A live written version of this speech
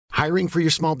Hiring for your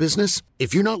small business?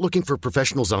 If you're not looking for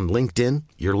professionals on LinkedIn,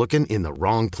 you're looking in the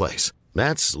wrong place.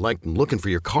 That's like looking for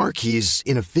your car keys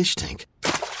in a fish tank.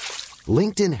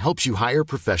 LinkedIn helps you hire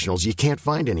professionals you can't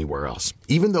find anywhere else,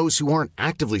 even those who aren't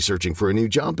actively searching for a new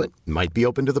job but might be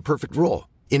open to the perfect role.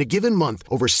 In a given month,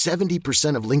 over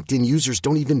 70% of LinkedIn users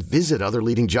don't even visit other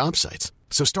leading job sites.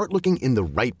 So start looking in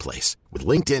the right place. With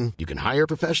LinkedIn, you can hire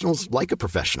professionals like a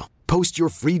professional. Post your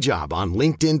free job on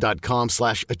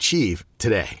linkedin.com/achieve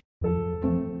today.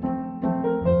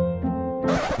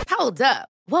 Hold up.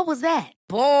 What was that?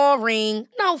 Boring.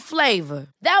 No flavor.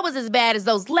 That was as bad as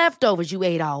those leftovers you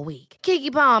ate all week.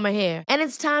 Keke Palmer here. And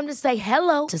it's time to say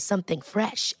hello to something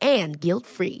fresh and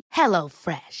guilt-free. Hello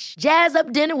Fresh. Jazz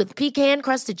up dinner with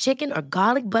pecan-crusted chicken or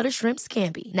garlic butter shrimp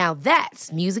scampi. Now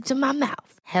that's music to my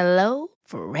mouth. Hello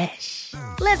Fresh.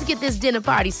 Let's get this dinner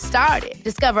party started.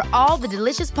 Discover all the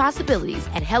delicious possibilities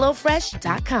at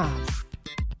hellofresh.com.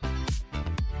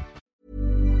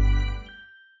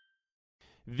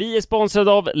 Vi är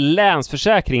sponsrade av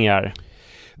Länsförsäkringar.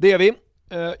 Det är vi.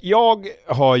 Jag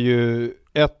har ju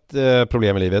ett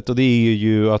problem i livet, och det är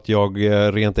ju att jag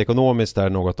rent ekonomiskt är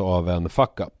något av en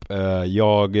fuck-up.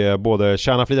 Jag både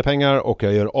tjänar för lite pengar och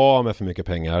jag gör av med för mycket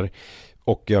pengar.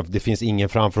 Och det finns ingen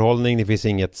framförhållning, det finns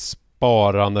inget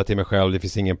sparande till mig själv, det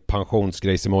finns ingen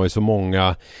pensionsgrej som är så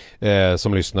många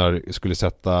som lyssnar skulle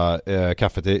sätta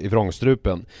kaffet i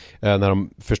vrångstrupen när de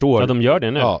förstår. Ja, de gör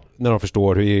det nu. Ja, när de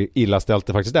förstår hur illa ställt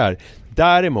det faktiskt är.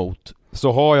 Däremot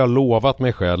så har jag lovat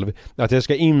mig själv att jag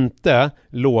ska inte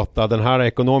låta den här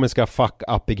ekonomiska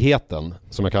fuck-uppigheten,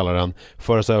 som jag kallar den,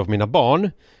 föras över på mina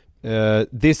barn.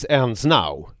 This ends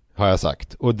now, har jag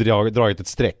sagt, och dragit ett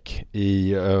streck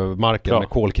i marken med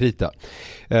kolkrita.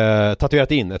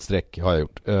 Tatuerat in ett streck har jag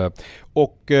gjort.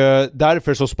 Och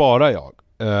därför så sparar jag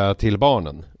till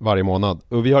barnen varje månad.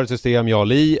 Och vi har ett system, jag och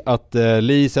Li, att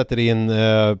Li sätter in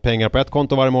pengar på ett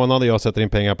konto varje månad och jag sätter in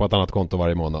pengar på ett annat konto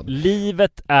varje månad.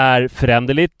 Livet är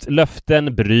föränderligt,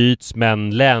 löften bryts,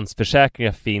 men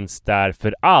Länsförsäkringar finns där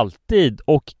för alltid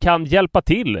och kan hjälpa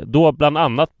till, då bland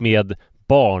annat med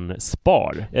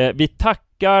barnspar. Vi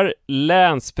tackar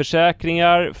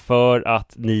Länsförsäkringar för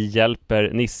att ni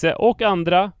hjälper Nisse och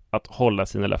andra att hålla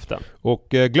sina löften. Och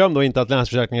glöm då inte att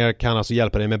Länsförsäkringar kan alltså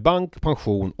hjälpa dig med bank,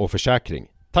 pension och försäkring.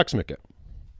 Tack så mycket.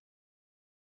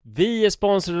 Vi är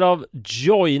sponsrade av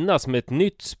Joina, som är ett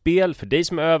nytt spel för dig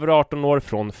som är över 18 år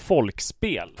från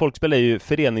Folkspel. Folkspel är ju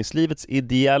föreningslivets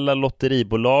ideella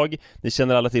lotteribolag. Ni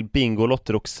känner alla till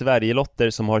Bingolotter och Sverigelotter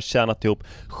som har tjänat ihop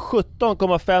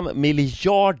 17,5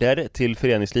 miljarder till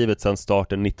föreningslivet sedan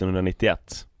starten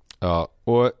 1991. Ja,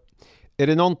 och är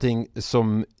det någonting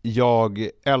som jag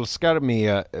älskar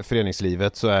med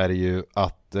föreningslivet så är det ju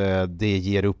att det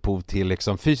ger upphov till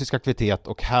liksom fysisk aktivitet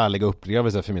och härliga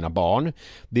upplevelser för mina barn.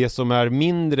 Det som är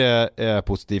mindre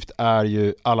positivt är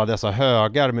ju alla dessa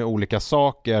högar med olika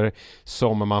saker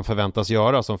som man förväntas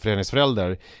göra som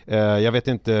föreningsförälder. Jag vet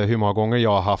inte hur många gånger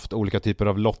jag har haft olika typer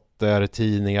av lotter,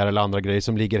 tidningar eller andra grejer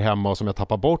som ligger hemma och som jag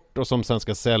tappar bort och som sen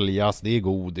ska säljas. Det är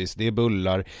godis, det är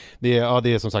bullar, det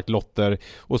är som sagt lotter,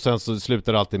 och sen så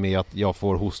slutar det alltid med att jag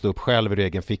får hosta upp själv i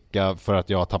egen ficka för att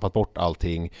jag har tappat bort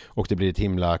allting och det blir ett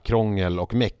himla krångel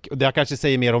och meck. Och det kanske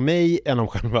säger mer om mig än om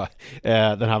själva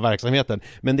den här verksamheten,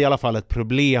 men det är i alla fall ett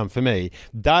problem för mig.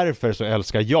 Därför så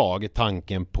älskar jag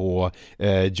tanken på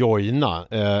Joina,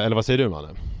 eller vad säger du, Manne?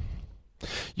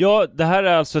 Ja, det här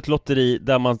är alltså ett lotteri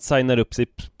där man signar upp sig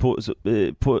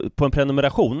på en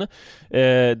prenumeration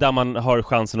där man har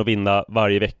chansen att vinna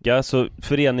varje vecka. Så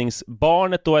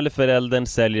föreningsbarnet då, eller föräldern,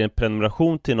 säljer en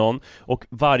prenumeration till någon och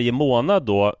varje månad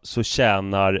då så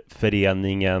tjänar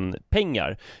föreningen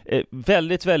pengar.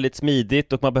 Väldigt, väldigt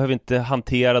smidigt och man behöver inte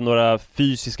hantera några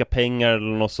fysiska pengar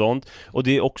eller något sånt. Och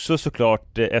det är också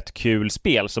såklart ett kul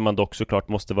spel som man dock såklart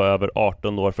måste vara över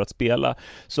 18 år för att spela.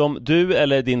 Så om du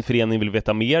eller din förening vill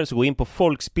veta mer så gå in på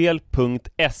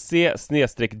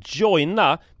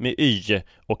folkspel.se/joina med y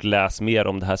och läs mer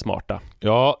om det här smarta.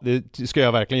 Ja, det ska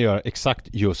jag verkligen göra exakt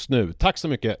just nu. Tack så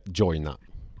mycket, Joina.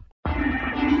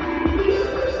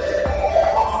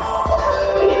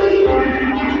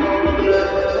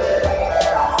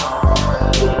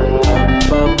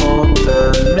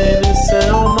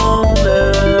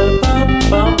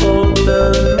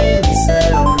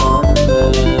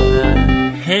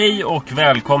 Hej och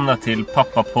välkomna till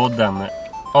Pappapodden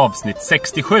avsnitt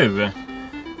 67.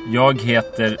 Jag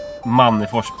heter Manne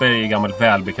Forsberg i gammal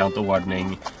välbekant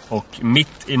ordning. Och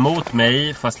mitt emot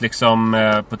mig, fast liksom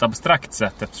på ett abstrakt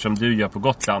sätt eftersom du gör på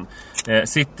Gotland,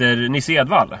 sitter Nisse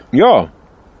Edvall. Ja,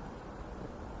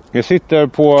 jag sitter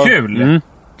på... Kul!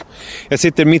 Jag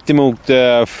sitter mitt emot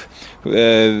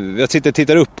jag sitter och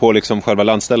tittar upp på liksom själva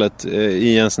landstället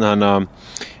i en sån här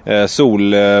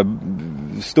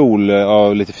solstol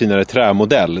av lite finare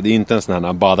trämodell. Det är inte en sån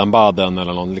här Baden-Baden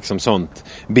eller någon liksom sånt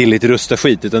billigt rusta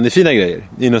skit, utan det är fina grejer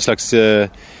i någon slags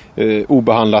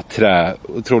obehandlat trä.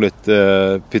 Otroligt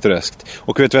pittoreskt.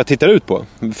 Och vet du vad jag tittar ut på?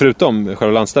 Förutom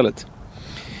själva landstället.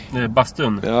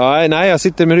 Bastun? Ja, nej, jag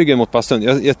sitter med ryggen mot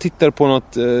bastun. Jag tittar på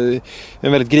något,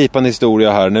 en väldigt gripande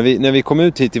historia här. När vi kom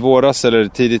ut hit i våras, eller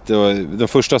tidigt, de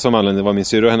första som anlände var min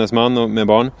syrra och hennes man med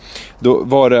barn. Då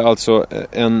var det alltså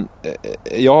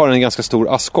jag har en ganska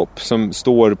stor askkopp som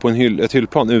står på ett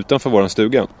hyllplan utanför våran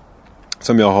stuga.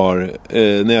 Som jag har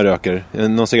när jag röker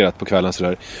någon cigarett på kvällen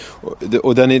sådär.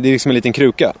 Och det är liksom en liten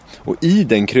kruka. Och i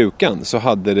den krukan så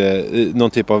hade det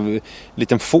någon typ av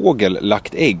liten fågel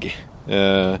lagt ägg.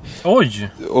 Oj!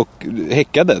 Och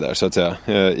häckade där så att säga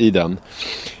i den.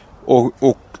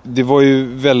 Och det var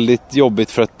ju väldigt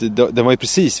jobbigt för att den var ju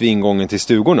precis vid ingången till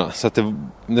stugorna. Så att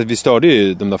vi störde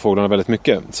ju de där fåglarna väldigt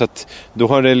mycket. Så att då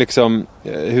har det liksom,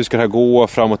 hur ska det här gå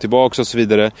fram och tillbaka och så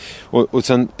vidare. Och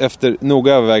sen efter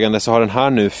noga övervägande så har den här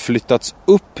nu flyttats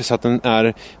upp så att den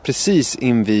är precis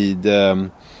invid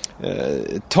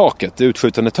taket, det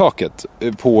utskjutande taket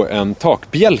på en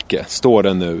takbjälke står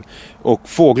den nu. Och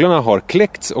fåglarna har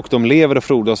kläckts och de lever och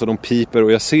frodas och de piper,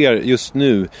 och jag ser just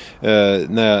nu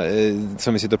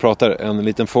som vi sitter och pratar, en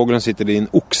liten fågel som sitter i en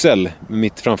oxel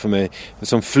mitt framför mig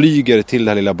som flyger till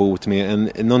det här lilla boet med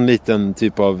någon liten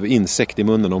typ av insekt i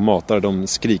munnen och matar de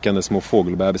skrikande små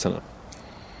fågelbebisarna.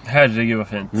 Herregud vad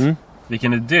fint.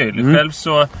 Vilken idyll. Själv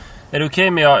så är det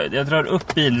okej, men jag drar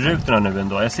upp bilrutorna nu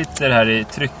ändå. Jag sitter här i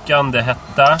tryckande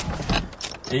hetta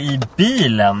i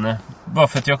bilen. Bara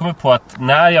för att jag kommer på att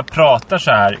när jag pratar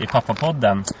så här i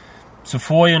pappapodden så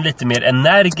får jag en lite mer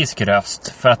energisk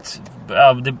röst. För att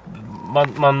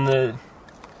man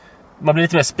blir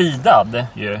lite mer speedad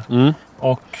ju.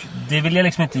 Och det vill jag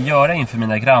liksom inte göra inför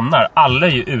mina grannar. Alla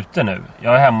är ju ute nu.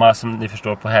 Jag är hemma, som ni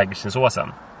förstår, på Hägerstensåsen.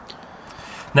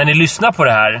 När ni lyssnar på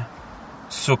det här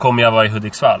så kommer jag vara i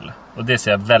Hudiksvall. Och det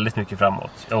ser jag väldigt mycket fram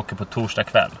emot. Jag åker på torsdag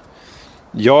kväll.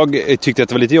 Jag tyckte att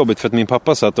det var lite jobbigt för att min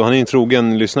pappa satt, och han är en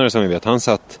trogen lyssnare som vi vet, han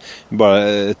satt bara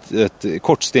ett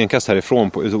kort stenkast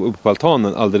härifrån uppe på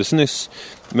altanen alldeles nyss,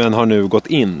 men har nu gått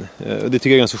in. Det tycker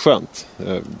jag är ganska skönt.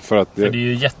 För det är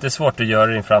ju jättesvårt att göra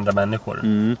det inför andra människor.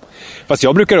 Fast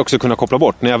jag brukar också kunna koppla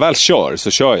bort. När jag väl kör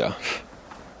så kör jag.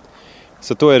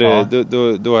 Så då är det,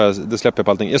 då släpper jag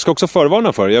på allting. Jag ska också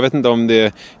förvarna för, jag vet inte om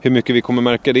det hur mycket vi kommer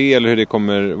märka det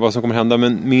eller vad som kommer hända,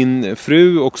 men min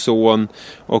fru och son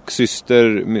och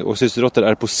syster och systerdotter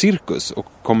är på cirkus och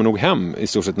kommer nog hem i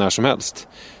stort sett när som helst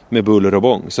med buller och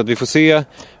bång. Så att vi får se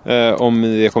om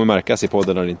det kommer märkas i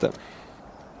podden eller inte.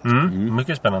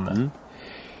 Mycket spännande.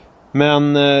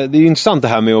 Men det är ju intressant det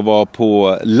här med att vara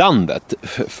på landet.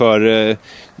 För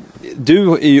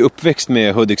du är ju uppväxt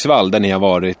med Hudiksvall där ni har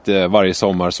varit varje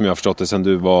sommar, som jag har förstått det, sedan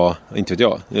du var, inte vet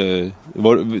jag,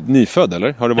 var nyfödd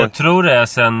eller? Har det varit? Jag tror det är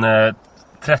sedan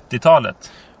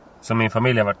 30-talet som min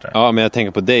familj har varit där. Ja, men jag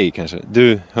tänker på dig kanske.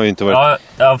 Du har ju inte varit...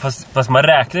 Ja, fast man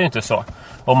räknar ju inte så.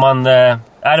 Om man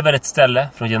ärver ett ställe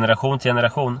från generation till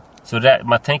generation, så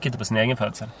man tänker inte på sin egen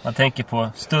födsel. Man tänker på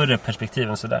större perspektiv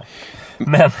än sådär.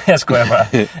 Men jag skojar bara.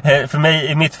 För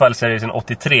mig, i mitt fall, så är det sedan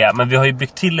 83. Men vi har ju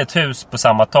byggt till ett hus på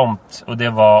samma tomt, och det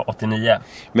var 89.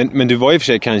 Men du var i och för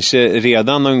sig kanske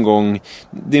redan någon gång...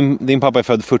 Din pappa är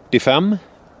född 45.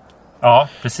 Ja,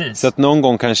 precis. Så att någon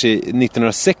gång kanske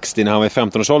 1960 när han var i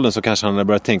 15-årsåldern så kanske han hade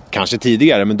börjat tänka, kanske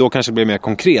tidigare, men då kanske det blev mer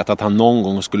konkret att han någon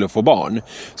gång skulle få barn.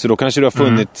 Så då kanske du har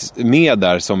funnits med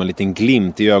där som en liten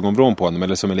glimt i ögonvrån på honom,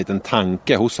 eller som en liten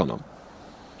tanke hos honom.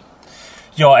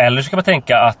 Ja, eller så kan man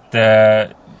tänka att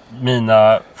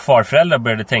mina farföräldrar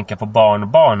började tänka på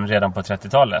barnbarn redan på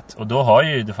 30-talet. Och då har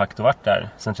jag ju de facto varit där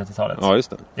sedan 30-talet. Ja, just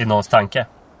det. I någons tanke.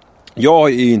 Jag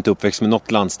är ju inte uppväxt med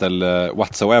något landställe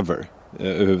whatsoever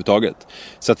överhuvudtaget.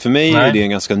 Så att för mig är det en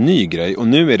ganska ny grej. Och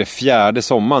nu är det 4:e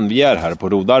sommaren vi är här på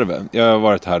Rodarve. Jag har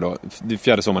varit här då, det är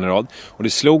 4:e sommaren i rad. Och det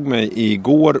slog mig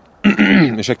igår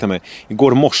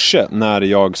igår morse när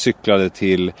jag cyklade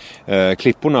till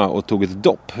Klipporna och tog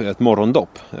ett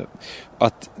morgondopp.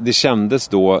 Att det kändes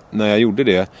då när jag gjorde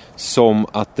det som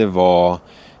att det var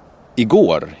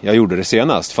igår jag gjorde det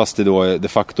senast, fast det då de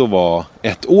facto var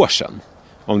 1 år sedan.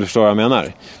 Om du förstår vad jag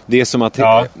menar. Det är som att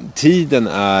tiden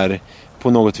är på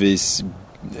något vis,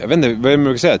 jag vet inte vad jag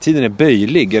brukar säga, tiden är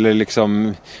böjlig, eller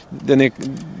liksom den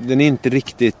är inte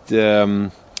riktigt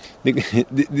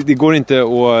det går inte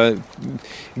att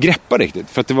greppa riktigt,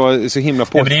 för att det var så himla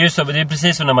på. Ja, men det är ju så, det är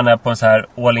precis som när man är på en så här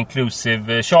all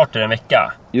inclusive charter en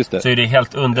vecka. Just det. Så är det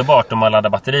helt underbart om man laddar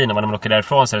batterierna, när man åker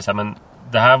därifrån så är det så här, men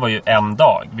det här var ju en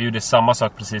dag. Vi gjorde samma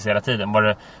sak precis hela tiden. Var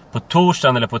det på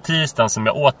torsdagen eller på tisdagen som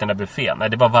jag åt den där buffén? Nej,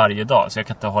 det var varje dag, så jag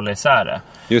kan inte hålla isär det.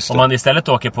 Just det. Om man istället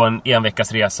åker på en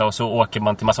veckas resa och så åker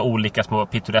man till massa olika små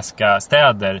pittoreska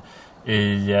städer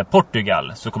i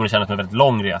Portugal, så kommer det kännas som en väldigt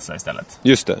lång resa istället.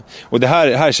 Just det. Och det här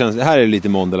är lite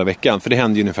måndag veckan, för det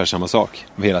händer ju ungefär samma sak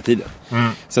hela tiden.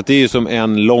 Så att det är ju som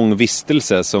en lång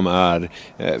vistelse som är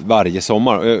varje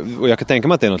sommar. Och jag kan tänka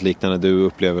mig att det är något liknande du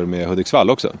upplever med Hudiksvall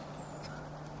också.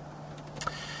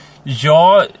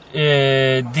 Ja,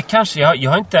 det kanske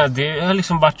jag har inte, det har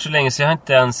liksom varit så länge så jag har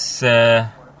inte ens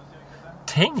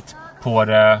tänkt på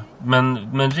det,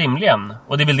 men rimligen.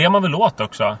 Och det är väl det man vill åt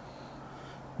också.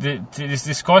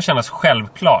 Det ska kännas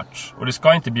självklart, och det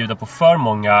ska inte bjuda på för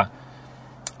många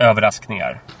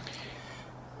överraskningar.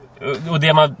 Och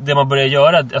det man börjar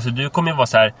göra, alltså du kommer ju vara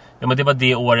så här, ja men det var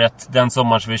det året, den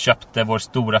sommaren som vi köpte vår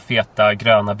stora feta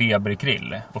gröna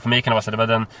Weber-grill. Och för mig kan det vara så här, det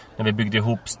var den när vi byggde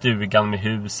ihop stugan med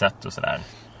huset och sådär.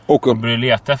 Och började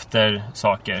leta efter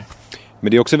saker.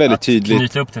 Men det är också väldigt tydligt,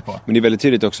 knyta upp det på. Men det är väldigt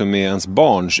tydligt också med ens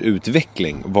barns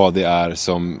utveckling, vad det är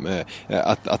som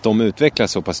att de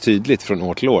utvecklas så pass tydligt från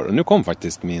år till år. Och nu kom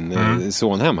faktiskt min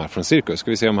son hem här från cirkus.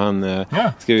 Ska vi se om han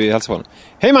ska vi hälsa på honom.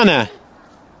 Hej Manne!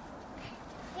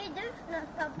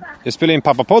 Jag spelar in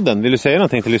Pappa-podden. Vill du säga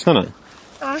någonting till lyssnarna?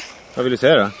 Ja. Vad vill du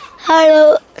säga då?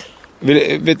 Hallå.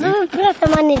 Hur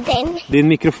pratar man i den? Det är en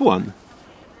mikrofon.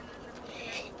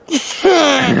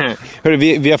 Hörru,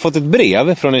 vi har fått ett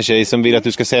brev från en tjej som vill att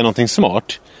du ska säga någonting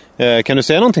smart. Kan du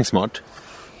säga någonting smart?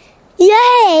 Ja,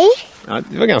 hej. Ja,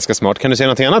 det var ganska smart. Kan du säga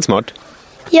någonting annat smart?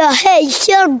 Ja, hej,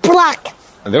 kör black.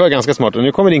 Ja, det var ganska smart. Och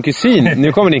nu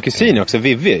kommer din kusin också,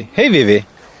 Vivi. Hej Vivi.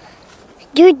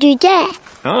 Du där.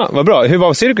 Ja, vad bra. Hur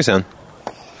var cirkusen?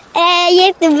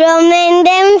 Jättebra, men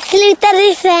den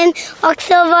slutade sen och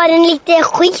så var den lite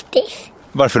skitig.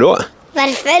 Varför då?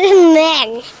 Varför?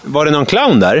 Men. Var det någon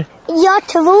clown där? Ja,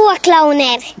 2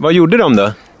 clowner. Vad gjorde de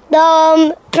då?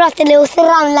 De pratade och så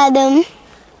ramlade de.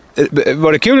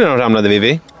 Var det kul när de ramlade,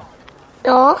 Vivi?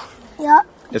 Ja.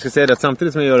 Jag ska säga det att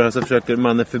samtidigt som jag gör det här så försöker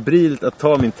Manne febrilt att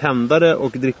ta min tändare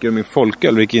och dricka ur min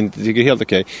folköl, vilket inte tycker är helt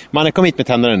okej. Manne, kom hit med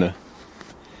tändaren nu.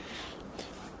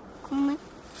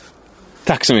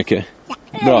 Tack så mycket.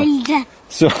 Bra.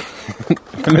 Så.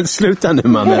 Men sluta nu,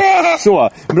 Manne. Så,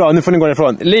 bra, nu får ni gå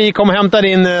ifrån. Li, kom och hämta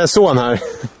din son här.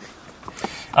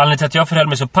 Anledningen till att jag förhöll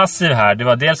mig så passiv här, det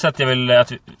var dels att jag ville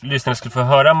att lyssnarna skulle få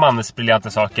höra Mannes briljanta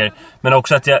saker, men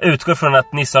också att jag utgår från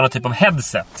att Nisse har någon typ av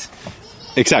headset.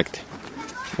 Exakt.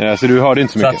 Ja, så du hörde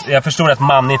inte så mycket. Så att jag förstod att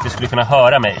Manne inte skulle kunna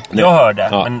höra mig. Nej. Jag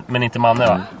hörde, men inte Manne,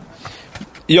 va?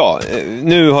 Ja,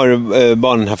 nu har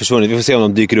barnen här försvunnit. Vi får se om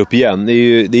de dyker upp igen. Det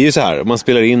är ju så här, man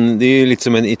spelar in, det är ju lite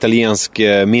som en italiensk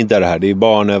middag det här. Det är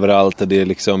barn överallt och det är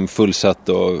liksom fullsatt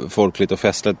och folkligt och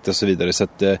festligt och så vidare. Så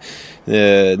att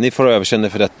ni får överkänna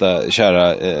för detta,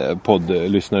 kära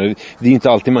poddlyssnare. Det är inte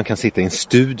alltid man kan sitta i en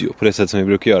studio på det sätt som vi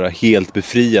brukar göra, helt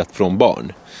befriat från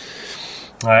barn.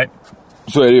 Nej.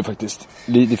 Så är det ju faktiskt.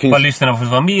 Det finns... Vad lyssnarna får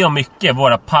vara med om mycket.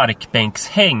 Våra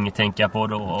parkbänkshäng tänker jag på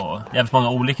då. Jävligt många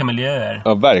olika miljöer.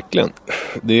 Ja, verkligen.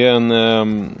 Det är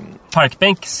en...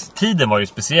 Parkbänkstiden var ju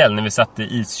speciell när vi satt i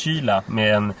iskyla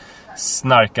med en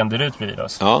snarkande rut bredvid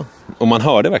oss. Ja, och man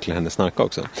hörde verkligen henne snarka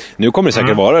också. Nu kommer det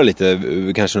säkert vara lite,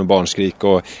 kanske någon barnskrik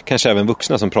och kanske även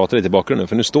vuxna som pratar lite i bakgrunden.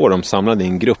 För nu står de samlade i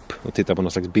en grupp och tittar på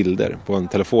någon slags bilder på en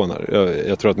telefon här.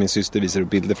 Jag tror att min syster visar upp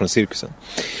bilder från cirkusen.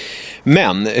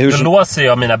 Men hur... Då låser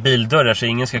jag mina bildörrar så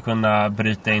ingen ska kunna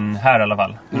bryta in här i alla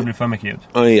fall. Det blir för mycket ljud.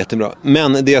 Ja, det är jättebra.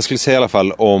 Men det jag skulle säga i alla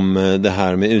fall om det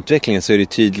här med utvecklingen, så är det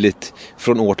tydligt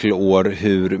från år till år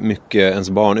hur mycket ens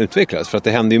barn utvecklas. För att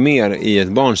det händer ju mer i ett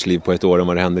barns liv på ett år än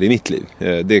vad det händer i mitt liv.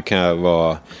 Det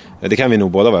kan vi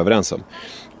nog båda vara överens om.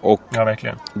 Och ja,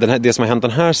 verkligen. Det som har hänt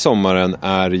den här sommaren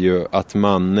är ju att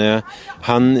Manne,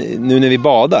 nu när vi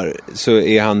badar så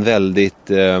är han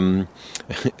väldigt...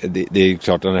 Det är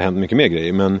klart att det har hänt mycket mer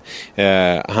grejer, men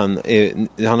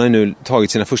han har nu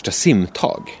tagit sina första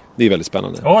simtag. Det är väldigt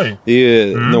spännande. Oj. Det är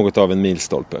ju något av en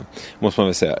milstolpe, måste man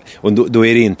väl säga. Och då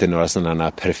är det inte några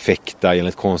sådana perfekta,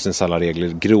 enligt konstens alla regler,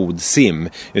 grodsim.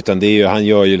 Utan det är ju, han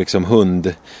gör ju liksom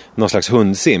någon slags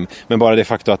hundsim. Men bara det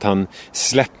faktum att han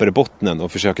släpper bottnen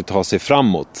och försöker ta sig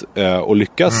framåt och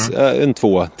lyckas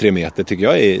 2-3 meter tycker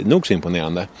jag är nog så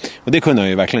imponerande. Och det kunde han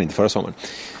ju verkligen inte förra sommaren.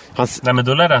 Nej, men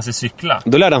då lärde han sig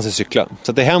cykla.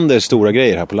 Så att det händer stora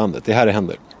grejer här på landet. Det här det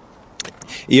händer.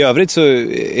 I övrigt så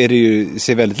är det ju,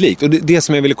 ser väldigt likt. Och det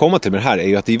som jag ville komma till med det här är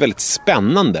ju att det är väldigt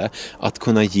spännande att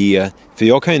kunna ge För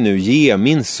jag kan ju nu ge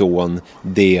min son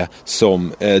det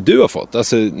som du har fått.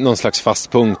 Alltså någon slags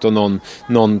fast punkt och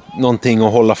någonting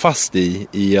att hålla fast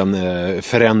i en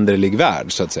föränderlig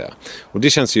värld så att säga. Och det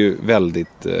känns ju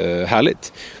väldigt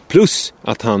härligt. Plus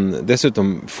att han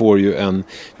dessutom får ju en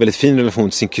väldigt fin relation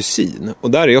till sin kusin.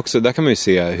 Och där kan man ju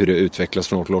se hur det utvecklas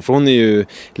från år till år. För hon är ju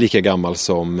lika gammal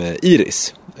som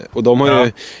Iris.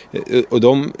 Och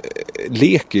de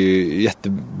leker ju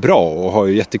jättebra och har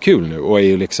ju jättekul nu. Och är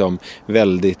ju liksom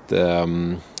väldigt,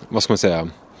 vad ska man säga,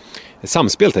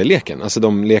 samspelta i leken. Alltså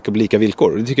de leker på lika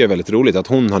villkor. Och det tycker jag är väldigt roligt att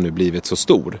hon har nu blivit så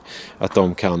stor. Att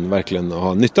de kan verkligen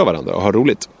ha nytta av varandra och ha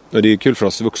roligt. Och det är ju kul för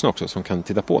oss vuxna också som kan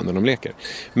titta på när de leker.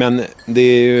 Men det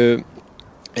är ju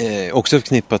också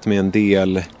förknippat med en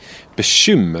del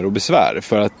bekymmer och besvär.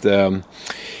 För att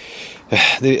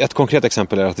ett konkret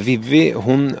exempel är att Vivi,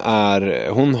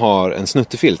 hon har en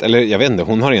snuttefilt. Eller jag vet inte,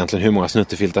 hon har egentligen hur många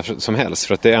snuttefiltar som helst.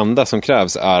 För att det enda som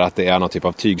krävs är att det är någon typ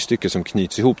av tygstycke som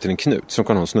knyts ihop till en knut. Så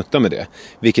kan hon snutta med det.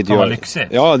 Vilket gör, lyxigt.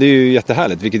 Ja, det är ju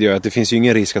jättehärligt. Vilket gör att det finns ju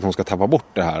ingen risk att hon ska tappa bort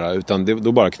det här. Utan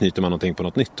då bara knyter man någonting på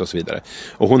något nytt och så vidare.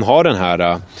 Och hon har den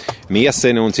här med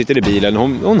sig när hon sitter i bilen.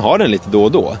 Hon har den lite då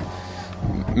och då.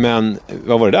 Men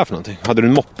vad var det där för någonting? Hade du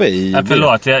en moppe i bilen?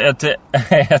 Förlåt,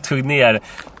 jag tog ner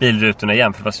bilrutorna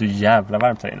igen för det var så jävla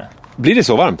varmt här inne. Blir det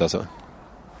så varmt alltså?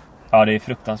 Ja, det är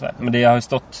fruktansvärt. Men den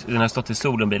har stått i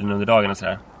solen bilen under dagen och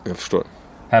sådär. Jag förstår.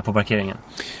 Här på parkeringen.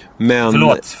 Men,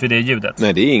 förlåt för det ljudet.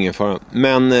 Nej, det är ingen fara.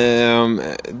 Men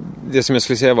det som jag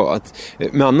skulle säga var att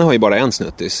Manne har ju bara en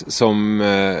snuttis som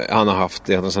han har haft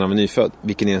sedan han var nyfödd.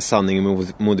 Vilken är en sanning med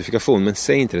modifikation. Men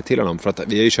säg inte det till honom. För att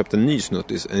vi har ju köpt en ny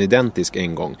snuttis, en identisk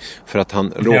en gång. För att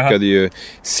han råkade ju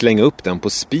slänga upp den på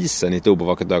spisen i ett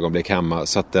obevakat ögonblick hemma.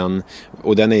 Så att den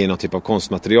är ju någon typ av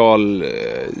konstmaterial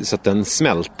så att den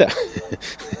smälte.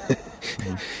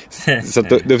 Så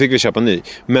då fick vi köpa en ny.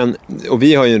 Och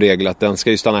vi har ju en regel att den ska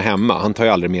ju stanna hemma. Han tar ju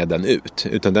aldrig med den ut.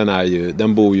 Utan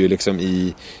den bor ju liksom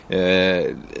i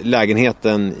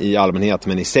lägenheten i allmänhet,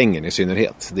 men i sängen i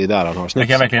synnerhet. Det är där han har snutsen. Jag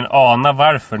kan verkligen ana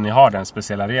varför ni har den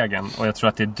speciella regeln. Och jag tror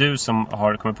att det är du som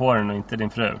har kommit på den och inte din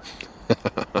fru.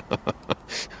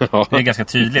 Ja. Det är ganska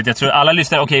tydligt. Jag tror alla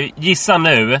lyssnar. Okej, gissa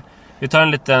nu. Vi tar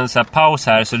en liten så här paus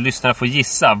här så lyssnarna får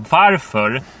gissa.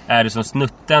 Varför är det som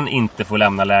snutten inte får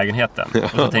lämna lägenheten?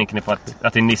 Och så tänker ni på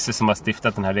att det är Nisse som har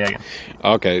stiftat den här regeln.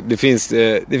 Okej, det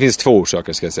finns två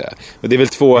orsaker ska jag säga. Och det är väl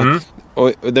två.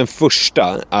 Och den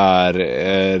första är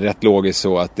rätt logiskt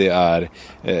så att det är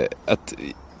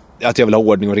att jag vill ha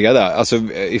ordning och reda. Alltså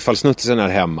ifall snuttisen är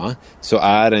hemma så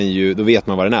är den ju, då vet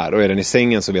man vad den är. Och är den i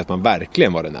sängen så vet man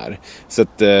verkligen vad den är. Så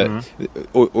att,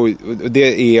 och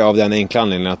det är av den enkla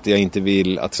anledningen att jag inte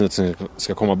vill att snuttisen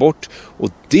ska komma bort. Och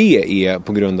det är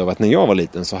på grund av att när jag var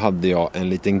liten så hade jag en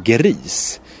liten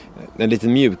gris. En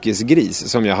liten mjukisgris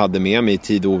som jag hade med mig i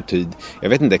tid och otid. Jag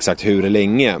vet inte exakt hur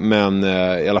länge, men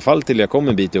i alla fall till jag kom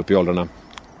en bit upp i åldrarna.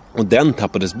 Och den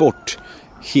tappades bort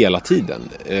hela tiden,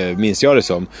 minns jag det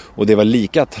som. Och det var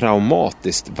lika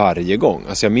traumatiskt varje gång.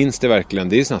 Alltså jag minns det verkligen.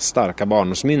 Det är såna starka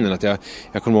barndomsminnen att jag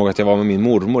kommer ihåg att jag var med min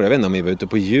mormor. Jag vet inte om jag var ute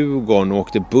på Djurgården och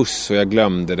åkte buss och jag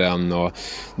glömde den. Och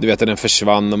du vet att den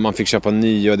försvann och man fick köpa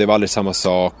ny och det var aldrig samma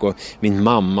sak. Och min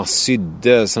mamma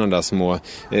sydde sådana där små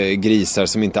grisar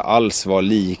som inte alls var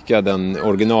lika den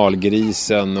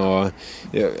originalgrisen. Och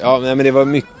ja, men det var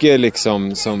mycket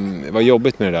liksom som var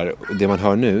jobbigt med det där. Och det man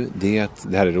hör nu, det är att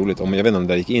det här är roligt. Jag vet inte om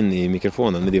det gick in i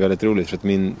mikrofonen, men det är väldigt roligt för att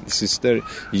min syster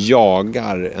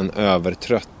jagar en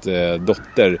övertrött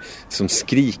dotter som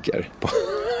skriker på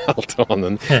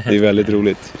altanen. Det är väldigt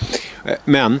roligt.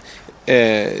 Men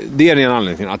det är en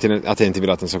anledning att jag inte vill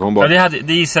att den ska komma bort. Ja,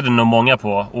 det gissade nog många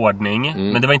på, ordning.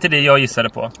 Men det var inte det jag gissade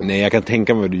på. Nej, jag kan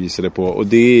tänka mig vad du gissade på. Och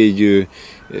det är ju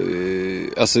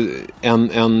alltså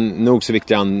en nog så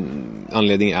viktig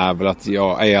anledning är väl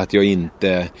att jag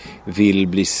inte vill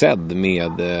bli sedd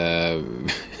med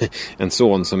en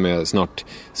son som är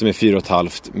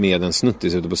 4,5 med en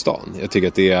snuttis ute på stan. Jag tycker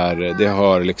att det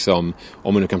hör liksom,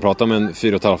 om man nu kan prata om en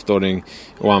 4,5-åring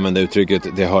och använda uttrycket,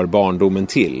 det hör barndomen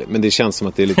till. Men det känns som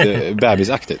att det är lite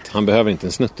bebisaktigt. Han behöver inte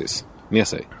en snuttis med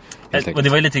sig. Och det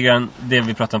var ju lite grann det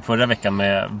vi pratade om förra veckan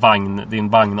med din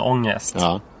vagnångest.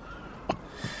 Ja.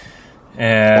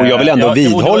 Och jag vill ändå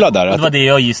vidhålla där att det var det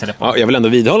jag gissade på. Ja, jag vill ändå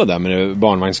vidhålla där med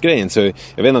barnvagnsgrejen. Så jag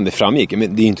vet inte om det framgick.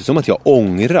 Men det är inte som att jag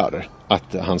ångrar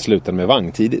att han slutade med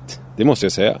vagn tidigt. Det måste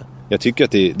jag säga. Jag tycker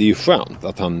att det är ju skönt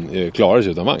att han klarar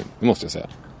sig utan vagn. Det måste jag säga.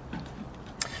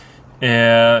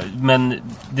 Men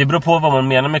det beror på vad man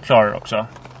menar med klarar också.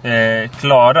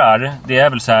 Klarar, det är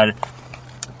väl så här.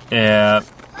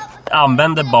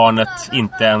 Använder barnet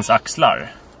inte ens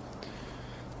axlar?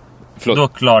 Förlåt. Då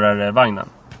klarar vagnen.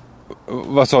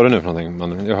 Vad sa du nu för någonting,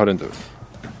 man? Jag hörde inte.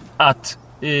 att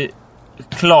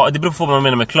det beror på vad man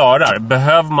menar med klarar.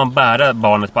 Behöver man bära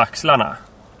barnet på axlarna,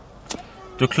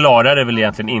 då klarar det väl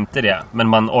egentligen inte det. Men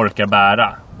man orkar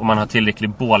bära. Och man har tillräcklig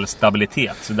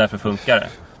bålstabilitet. Så därför funkar det.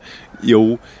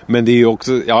 Jo, men det är ju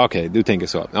också... Ja, okej, du tänker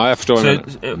så. Ja, jag förstår.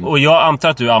 Och jag antar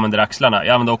att du använder axlarna.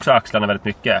 Jag använder också axlarna väldigt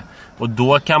mycket. Och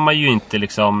då kan man ju inte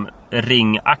liksom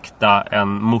ringakta en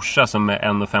morsa som är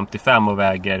 1,55 och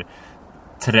väger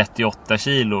 38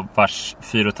 kilo vars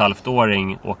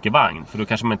 4,5-åring åker vagn. För då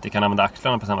kanske man inte kan använda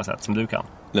axlarna på samma sätt som du kan.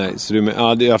 Nej, så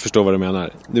jag förstår vad du menar.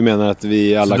 Du menar att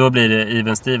vi alla... Så då blir det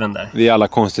even Steven där. Vi är alla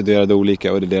konstituerade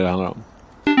olika och det är det handlar om.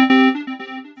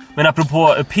 Men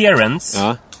apropå appearance...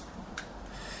 Ja.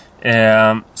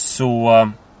 Så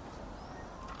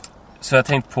jag har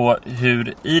tänkt på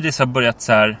hur Iris har börjat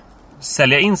så här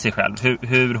sälja in sig själv.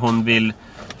 Hur hon vill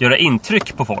göra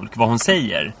intryck på folk, vad hon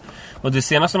säger. Och det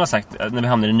senaste hon har sagt när vi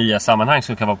hamnar i nya sammanhang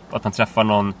så kan vara att man träffar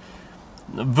någon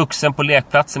vuxen på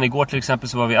lekplatsen. Igår till exempel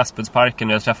så var vi i Aspedsparken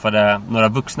och jag träffade några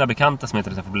vuxna bekanta som jag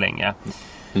inte träffat på länge.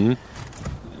 Mm.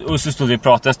 Och så stod vi och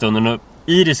pratade en stund och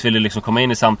Iris ville liksom komma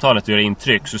in i samtalet och göra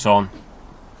intryck. Så sa hon: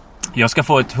 jag ska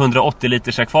få ett 180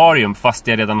 liters akvarium fast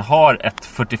jag redan har ett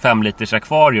 45 liters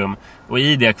akvarium. Och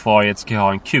i det akvariet ska jag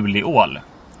ha en kuliål.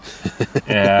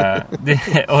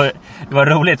 Det var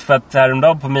roligt för att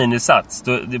häromdagen på Minisats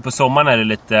på sommaren är det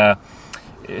lite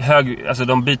hög, alltså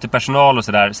de byter personal och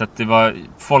sådär. Så att det var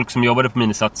folk som jobbade på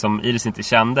Minisats som Iris inte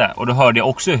kände. Och då hörde jag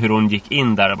också hur hon gick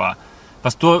in där och bara...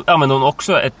 Fast då använde hon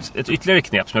också ett ytterligare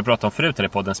knep som jag pratade om förut här i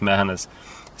podden, som är hennes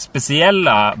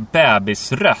speciella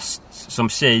bebisröst som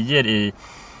tjejer i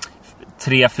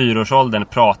 3-4-årsåldern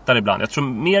pratar ibland. Jag tror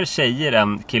mer tjejer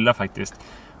än killar faktiskt.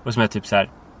 Och som är typ så här: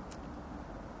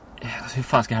 hur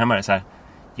fan ska jag härma det så här?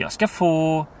 Jag ska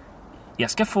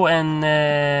få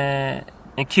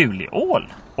en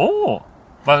kuliål.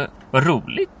 Vad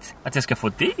roligt att jag ska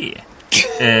få det.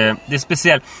 Det är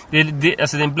speciellt.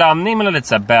 Alltså det är en blandning mellan lite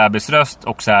så här bebisröst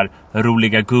och så här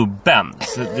roliga gubben.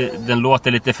 Så den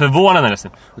låter lite förvånande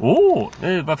nästan.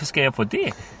 Varför ska jag få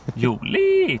det?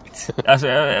 Joligt. Alltså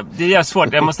det är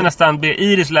svårt. Jag måste nästan be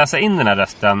Iris läsa in den här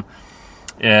rösten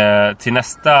till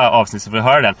nästa avsnitt så får vi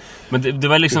höra den. Men det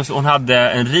var liksom så, hon hade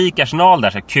en rik arsenal där,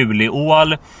 så här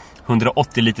kuliål,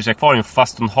 180 liters akvarium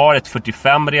fast hon har ett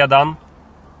 45 redan.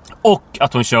 Och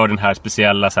att hon kör den här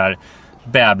speciella så här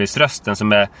bebisrösten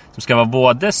som ska vara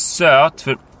både söt,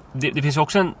 för det finns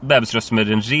också en bebisröst som är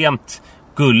den rent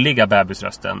gulliga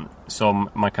bebisrösten som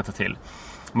man kan ta till.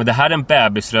 Men det här är en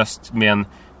bebisröst med en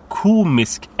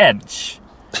komisk edge.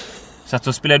 Så att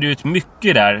de spelade ut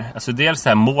mycket där. Alltså dels så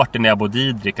här Mårten Ebb och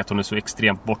Didrik, att hon är så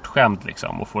extremt bortskämd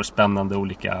liksom, och får spännande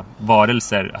olika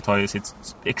varelser att ha i sitt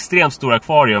extremt stora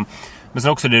akvarium. Men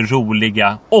sen också det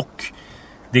roliga och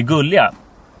det gulliga.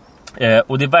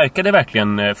 Och det verkade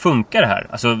verkligen funka det här.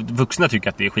 Alltså vuxna tycker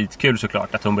att det är skitkul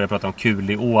såklart att hon börjar prata om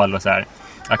kuliål och så här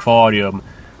akvarium.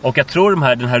 Och jag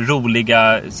tror den här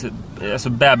roliga, alltså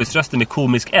bebisrösten med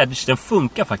komisk edge, den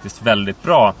funkar faktiskt väldigt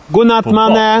bra. Godnatt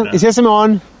manne, vi ses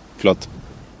imorgon. Förlåt.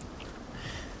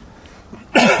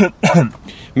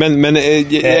 Men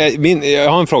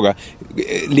jag har en fråga.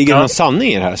 Ligger det någon sanning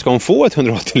i det här? Ska hon få ett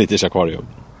 180 liters akvarium?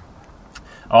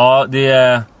 Ja,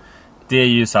 det är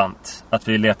ju sant att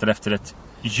vi letar efter ett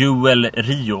Jewel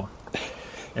Rio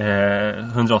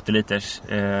 180 liters.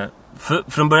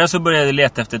 Från början så började vi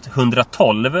leta efter ett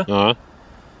 112. Ja.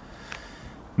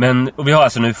 Och vi har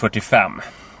alltså nu 45.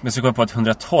 Men så kom jag på att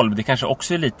 112, det kanske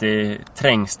också är lite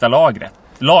trängsta laget.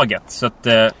 Så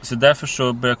därför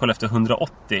så började jag kolla efter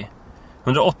 180.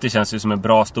 180 känns ju som en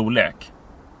bra storlek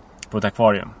på ett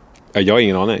akvarium. Ja, jag har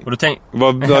ingen aning. Och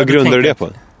vad grundar du det på?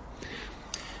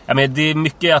 Ja, men det är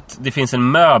mycket att det finns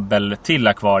en möbel till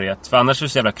akvariet. För annars är det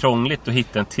så jävla krångligt att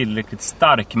hitta en tillräckligt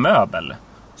stark möbel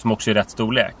som också är rätt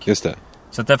storlek. Just det.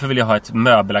 Så därför vill jag ha ett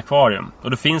möbelakvarium.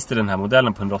 Och då finns det den här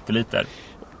modellen på 180 liter.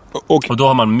 Och då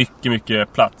har man mycket,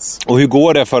 mycket plats. Och hur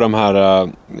går det för de här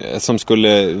som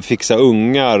skulle fixa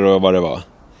ungar och vad det var?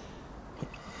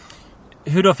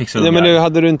 Hur då fixa ungar? Ja, men nu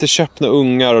hade du inte köpt några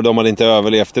ungar och de hade inte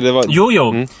överlevt. Det var...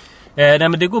 Jo. Nej,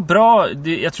 men det går bra.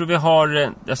 Jag tror vi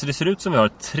har... Alltså det ser ut som vi har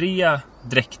 3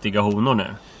 dräktiga honor nu.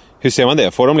 Hur ser man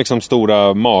det? Får de liksom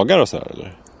stora magar och så här,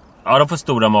 eller? Ja, de får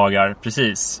stora magar,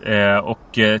 precis.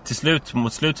 Och till slut,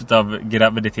 mot slutet av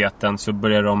graviditeten så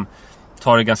börjar de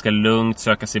ta det ganska lugnt,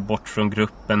 söka sig bort från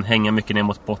gruppen, hänga mycket ner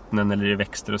mot bottnen eller i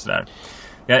växter och sådär.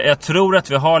 Jag tror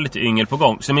att vi har lite yngel på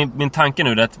gång. Så min tanke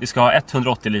nu är att vi ska ha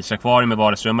 180 liters akvarium i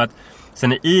vardagsrummet.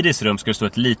 Sen i Iris rum ska det stå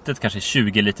ett litet, kanske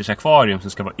 20 liters akvarium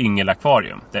som ska vara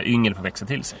yngelakvarium. Där yngel får växa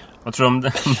till sig. Vad tror du om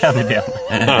den idén?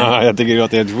 Jag tycker det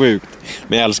låter helt sjukt.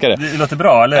 Men jag älskar det. Det låter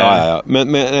bra, eller? Ja.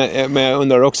 Men jag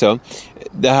undrar också,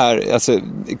 det här, alltså,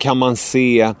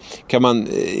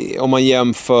 om man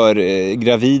jämför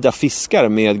gravida fiskar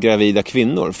med gravida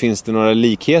kvinnor, finns det några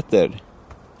likheter?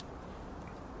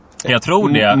 Jag tror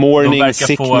det. Morning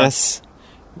sickness,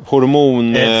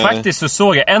 hormon... Faktiskt så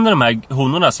såg jag en av de här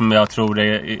honorna som jag tror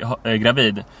är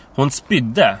gravid. Hon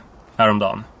spydde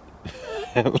häromdagen.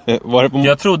 Var det på...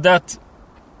 Jag trodde att...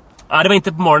 det var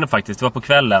inte på morgonen faktiskt, det var på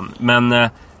kvällen. Men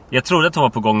jag trodde att hon var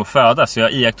på gång att födas, så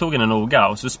jag iakttog henne noga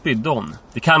och så spydde hon.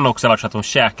 Det kan också ha varit så att hon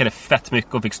käkade fett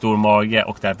mycket och fick stor mage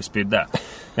och därför spydde.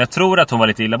 Men jag tror att hon var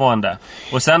lite illamående.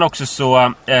 Och sen också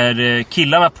så är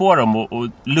killarna på dem och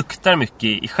luktar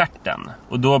mycket i stjärten.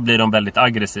 Och då blir de väldigt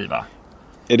aggressiva.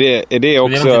 Är det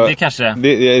också... Det kanske...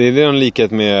 Är det någon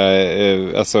likhet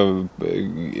med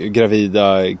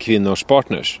gravida kvinnors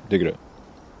partners, tycker du?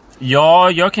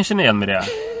 Ja, jag kan känna igen med det.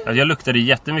 Jag luktade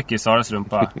jättemycket i Saras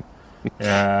rumpa.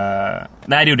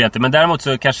 Nej, det gjorde jag inte. Men däremot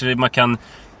så kanske man kan...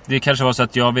 Det kanske var så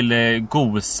att jag ville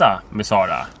gosa med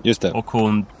Sara. Just det. Och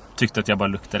hon tyckte att jag bara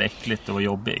luktade äckligt och var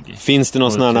jobbig. Finns det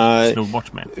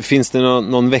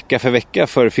någon vecka för vecka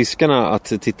för fiskarna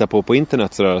att titta på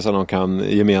internet så de kan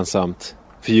gemensamt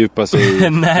fördjupa sig i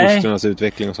fostrarnas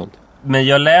utveckling och sånt? Men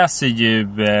jag läser ju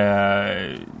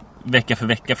vecka för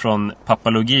vecka från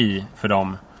Papalogi för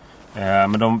dem.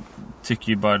 Men de tycker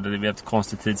ju bara att det är ett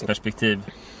konstigt tidsperspektiv.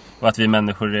 Och att vi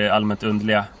människor är allmänt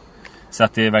underliga. Så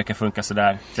att det verkar funka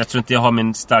sådär. Jag tror inte jag har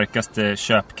min starkaste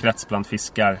köpkrets bland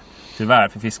fiskar. Tyvärr,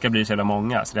 för fiskar blir så jävla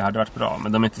många. Så det hade varit bra.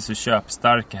 Men de är inte så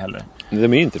köpstarka heller.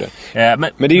 De är inte det.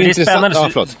 Men det är ju spännande.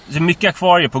 Så mycket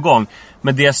akvarier på gång.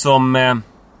 Men det som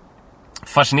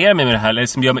fascinerar mig med det här, eller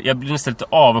som jag blir nästan lite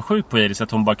avundsjuk på Iris,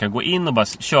 att hon bara kan gå in och bara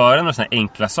köra några sådana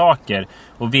enkla saker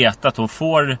och veta att hon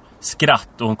får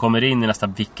skratt och hon kommer in i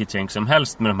nästan vilket gäng som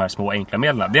helst med de här små enkla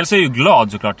medlen. Dels är jag ju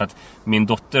glad såklart att min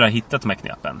dotter har hittat de här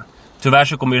knepen. Tyvärr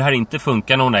så kommer det här inte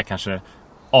funka när hon är kanske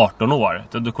 18 år.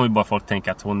 Då kommer ju bara folk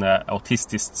tänka att hon är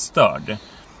autistiskt störd.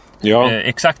 Ja.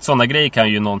 Exakt sådana grejer kan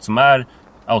ju någon som är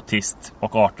autist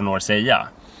och 18 år säga.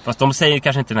 Fast de säger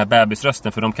kanske inte den här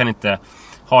bebisrösten, för de kan inte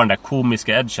ha den där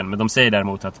komiska edgen. Men de säger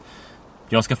däremot att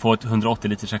jag ska få ett 180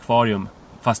 liters akvarium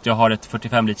fast jag har ett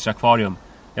 45 liters akvarium.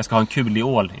 Jag ska ha en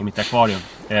kuliål i mitt akvarium.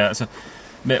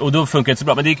 Och då funkar det så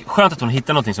bra. Men det är skönt att hon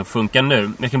hittar någonting som funkar nu.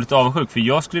 Men jag kan bli lite avundsjuk, för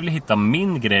jag skulle vilja hitta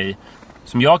min grej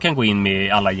som jag kan gå in med i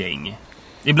alla gäng.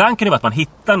 Ibland kan det vara att man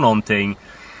hittar någonting.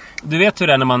 Du vet hur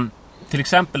det är när man, till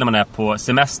exempel när man är på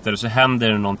semester och så händer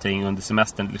det någonting under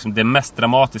semestern, liksom det mest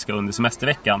dramatiska under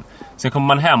semesterveckan. Sen kommer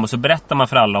man hem och så berättar man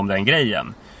för alla om den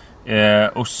grejen.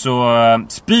 Och så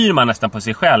spyr man nästan på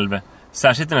sig själv.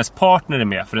 Särskilt när ens partner är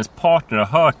med. För ens partner har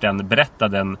hört den, berätta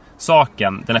den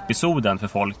saken, den episoden för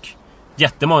folk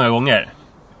jättemånga gånger.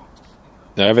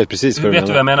 Ja, jag vet precis vad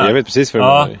du menar. Jag vet precis vad du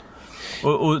menar.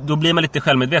 Och då blir man lite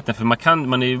självmedveten, för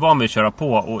man är ju van vid att köra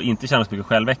på och inte känna så mycket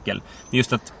själväckel. Men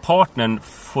just att partnern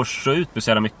får så ut på så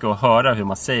jävla mycket och höra hur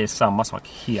man säger samma sak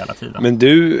hela tiden. Men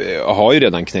du har ju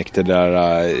redan knäckt det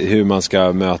där hur man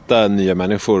ska möta nya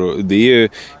människor. Och det är ju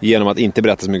genom att inte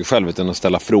berätta så mycket själv utan att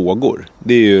ställa frågor.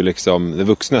 Det är ju liksom det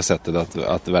vuxna sättet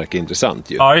att verka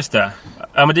intressant ju. Ja, just det.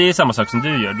 Ja, men det är samma sak som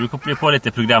du gör. Du kopplar på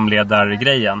lite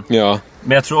programledargrejen. Ja.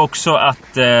 Men jag tror också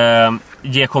att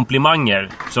ge komplimanger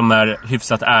som är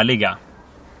hyfsat ärliga.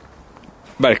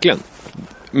 Verkligen.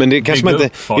 Men det kanske man inte...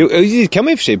 Jo, det kan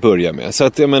man i och för sig börja med. Så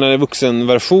att jag menar,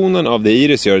 vuxenversionen av det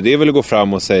Iris gör, det är väl att gå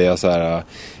fram och säga så här: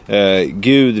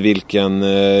 Gud, vilken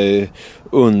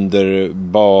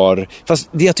underbar... Fast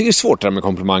det jag tycker är svårt där med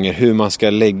komplimanger,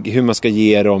 hur man ska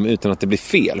ge dem utan att det blir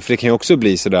fel. För det kan ju också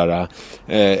bli sådär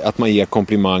att man ger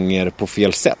komplimanger på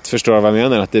fel sätt. Förstår du vad jag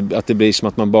menar? Att det blir som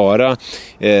att man bara...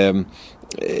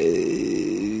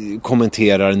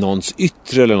 kommenterar någons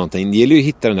yttre eller någonting. Det gäller ju att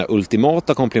hitta den där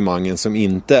ultimata komplimangen som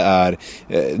inte är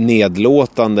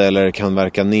nedlåtande eller kan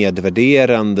verka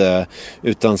nedvärderande,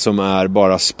 utan som är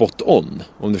bara spot on,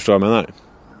 om du förstår vad jag menar.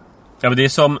 Ja, men det är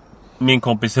som min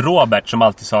kompis Robert som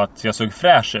alltid sa att jag såg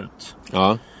fräsch ut.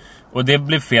 Ja. Och det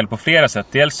blev fel på flera sätt.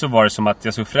 Dels så var det som att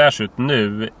jag såg fräsch ut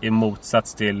nu i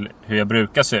motsats till hur jag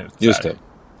brukar se ut. Just det.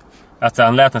 Att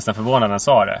han lät nästan förvånad när han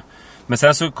sa det. Men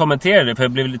sen så kommenterade jag, för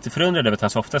jag blev lite förundrad över att han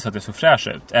så ofta sa att jag såg fräsch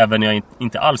ut, även när jag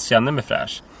inte alls känner mig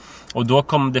fräsch. Och då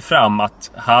kom det fram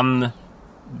att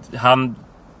han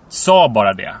sa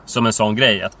bara det som en sån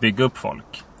grej, att bygga upp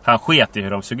folk. Han sket i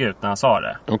hur de såg ut när han sa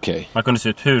det. Okay. Man kunde se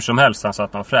ut hur som helst när han sa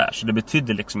att man var fräsch. Det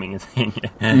betydde liksom ingenting.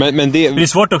 Men det är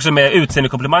svårt också med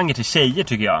utseendekomplimanger till tjejer,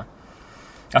 tycker jag.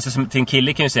 Alltså som till en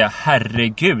kille kan ju säga,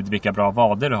 herregud vilka bra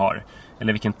vader du har.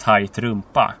 Eller vilken tight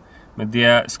rumpa. Men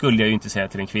det skulle jag ju inte säga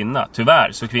till en kvinna.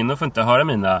 Tyvärr, så kvinnor får inte höra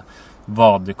mina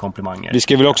vadkomplimanger. Vi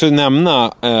ska väl också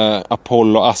nämna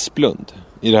Apollo Asplund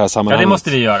i det här sammanhanget. Ja, det måste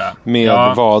vi göra.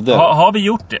 Med vader. Har vi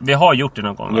gjort det? Vi har gjort det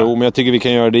någon gång. Jo, men jag tycker vi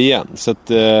kan göra det igen. Så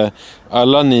att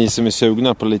alla ni som är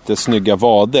sugna på lite snygga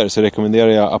vader, så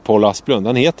rekommenderar jag Apollo Asplund.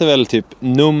 Han heter väl typ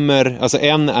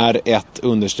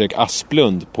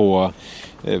NR1_Asplund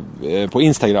på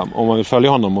Instagram. Om man vill följa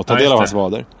honom och ta del av hans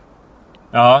vader.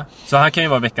 Ja, så han kan ju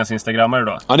vara veckans instagrammare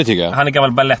då. Ja, det tycker jag. Han är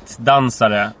gammal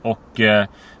ballettdansare och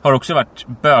har också varit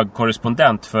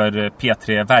bögkorrespondent för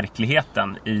P3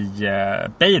 Verkligheten i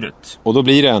Beirut. Och då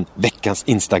blir det en veckans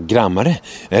instagrammare.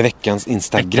 Veckans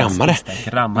instagrammare.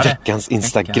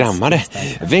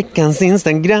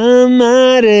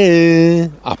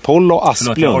 Apollo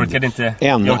Asplund. Förlåt, jag orkade inte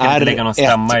lägga någon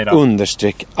stämma idag.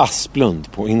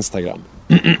 NR1_Asplund på Instagram.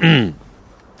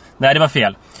 Nej, det var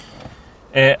fel.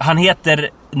 Han heter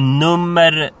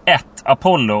nummer 1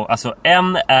 Apollo, alltså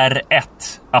NR1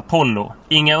 Apollo.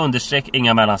 Inga understreck,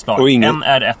 inga mellanslag.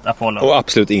 NR1 Apollo. Och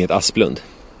absolut inget Asplund.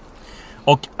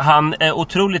 Och han är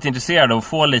otroligt intresserad av att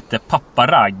få lite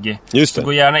papparagg. Just det. Så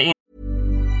gå gärna in.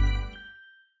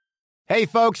 Hey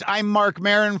folks, I'm Mark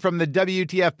Maron from the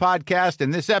WTF podcast,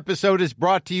 and this episode is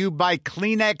brought to you by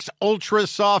Kleenex Ultra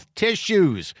Soft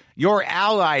Tissues, your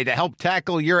ally to help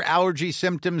tackle your allergy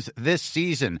symptoms this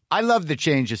season. I love the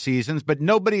change of seasons, but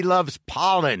nobody loves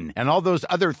pollen and all those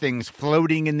other things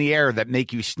floating in the air that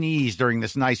make you sneeze during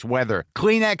this nice weather.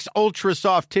 Kleenex Ultra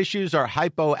Soft Tissues are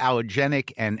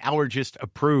hypoallergenic and allergist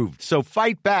approved, so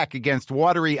fight back against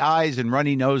watery eyes and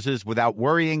runny noses without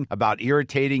worrying about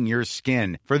irritating your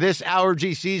skin. For this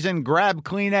allergy season, grab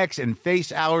Kleenex and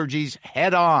face allergies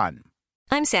head on.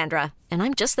 I'm Sandra, and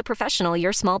I'm just the professional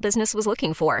your small business was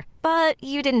looking for. But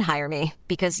you didn't hire me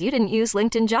because you didn't use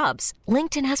LinkedIn Jobs.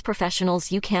 LinkedIn has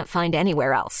professionals you can't find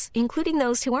anywhere else, including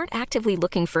those who aren't actively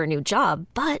looking for a new job,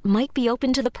 but might be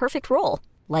open to the perfect role,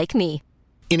 like me.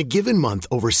 In a given month,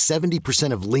 over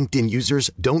 70% of LinkedIn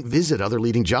users don't visit other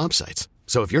leading job sites.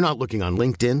 So if you're not looking on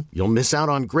LinkedIn, you'll miss out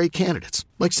on great candidates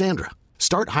like Sandra.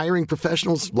 Start hiring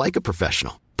professionals like a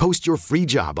professional. Post your free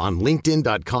job on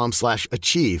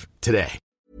linkedin.com/achieve today.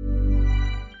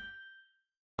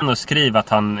 Och skriv att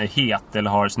han är het eller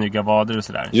har snygga vader och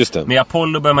sådär. Just det. Med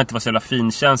Apollo bör man inte vara så jävla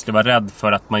finkänslig, vara rädd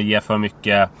för att man ger för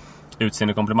mycket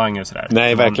utseende komplimanger och sådär.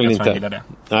 Nej, verkligen inte.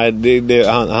 Nej,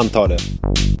 han tar det.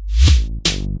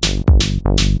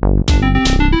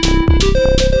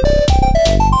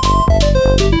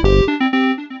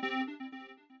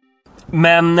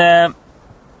 Men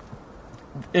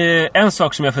en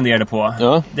sak som jag funderade på,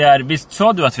 det är, visst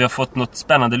sa du att vi har fått något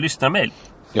spännande lyssnarmail?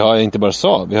 Ja, jag inte bara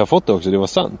sa, vi har fått det också, det var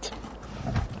sant.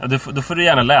 Ja, då får du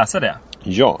gärna läsa det.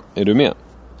 Ja, är du med?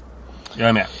 Jag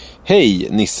är med. Hej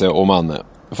Nisse och Manne.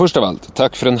 Först av allt,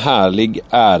 tack för en härlig,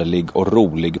 ärlig och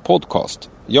rolig podcast.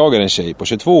 Jag är en tjej på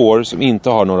 22 år som inte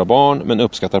har några barn men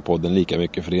uppskattar podden lika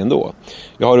mycket för det ändå.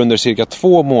 Jag har under cirka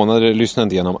 2 månader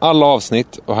lyssnat igenom alla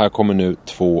avsnitt och här kommer nu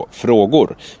 2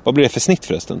 frågor. Vad blir det för snitt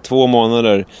förresten? 2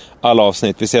 månader, alla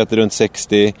avsnitt. Vi säger att det är runt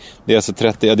 60, det är alltså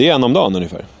 30, ja det är en om dagen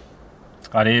ungefär.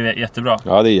 Ja, det är jättebra.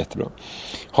 Ja, det är jättebra.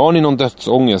 Har ni någon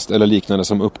dödsångest eller liknande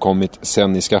som uppkommit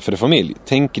sen ni skaffade familj?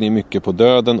 Tänker ni mycket på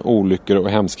döden, olyckor och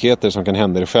hemskheter som kan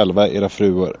hända er själva, era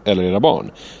fruar eller era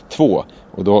barn? 2.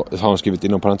 Och då har hon skrivit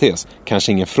inom parentes.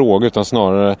 Kanske ingen fråga utan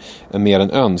snarare mer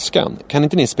en önskan. Kan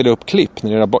inte ni spela upp klipp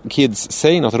när era kids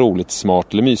säger något roligt,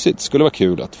 smart eller mysigt? Skulle vara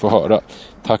kul att få höra.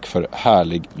 Tack för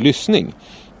härlig lyssning.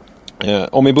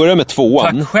 Om vi börjar med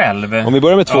 2:an. Tack själv. Om vi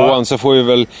börjar med 2:an så får vi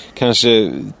väl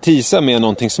kanske tisa med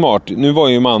någonting smart. Nu var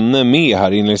ju Manne med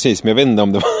här inledningsvis, men jag vet inte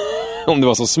om det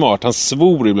var så smart. Han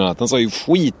svor ibland annat. Han sa ju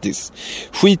skitis.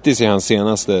 Skitis är hans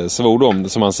senaste svordom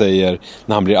som han säger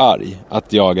när han blir arg.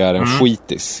 Att jag är en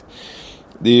skitis.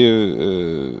 Det är ju,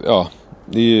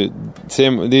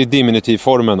 det är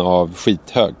diminutivformen av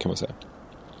skithög kan man säga.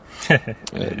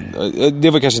 Det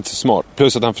var kanske inte så smart.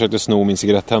 Plus att han försökte sno min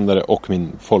cigarettändare och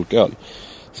min folköl.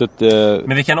 Så att,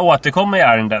 men vi kan återkomma i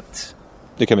ärendet.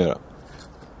 Det kan vi göra.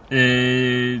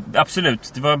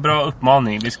 Absolut, det var en bra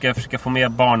uppmaning. Vi ska försöka få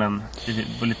med barnen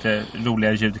på lite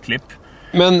roliga ljudklipp.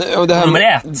 Men det här nummer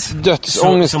 1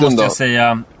 dödsångesten så måste då? jag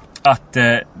säga att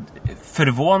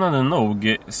förvånande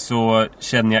nog så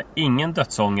känner jag ingen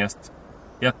dödsångest.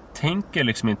 Jag tänker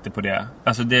liksom inte på det.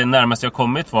 Alltså det närmaste jag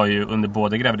kommit var ju under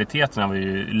båda graviditeterna. Var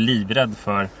ju livrädd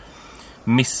för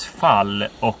missfall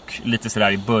och lite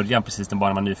sådär i början, precis när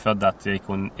barnen var nyfödda, att jag gick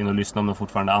in och lyssnade om de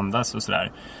fortfarande andas och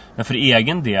sådär. Men för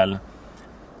egen del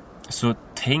så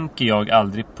tänker jag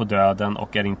aldrig på döden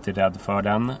och är inte rädd för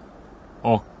den.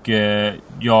 Och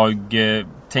jag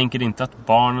tänker inte att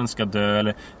barnen ska dö.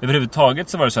 Eller överhuvudtaget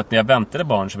så var det så att när jag väntade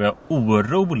barn så var jag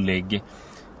orolig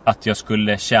att jag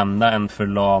skulle känna en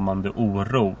förlamande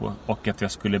oro. Och att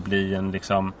jag skulle bli en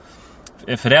liksom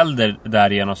förälder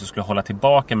därigenom som skulle hålla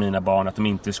tillbaka mina barn. Att de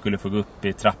inte skulle få gå upp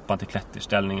i trappan till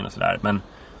klätterställningen och sådär.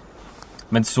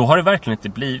 Men så har det verkligen inte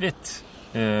blivit.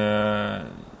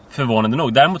 Förvånande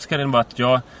nog. Däremot ska det vara att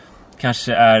jag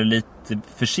kanske är lite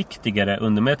försiktigare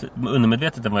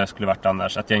undermedvetet än vad jag skulle varit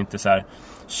annars. Att jag inte så här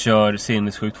kör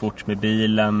sinnessjukt fort med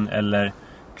bilen eller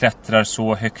klättrar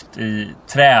så högt i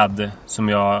träd som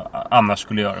jag annars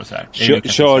skulle göra och så här.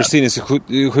 Kör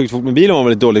sinnessjukt fort med bilen var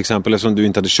väl ett dåligt exempel eftersom du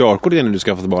inte hade körkort när du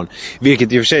skaffade barn.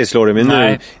 Vilket i och för sig slår det mig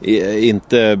nu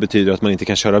inte betyder att man inte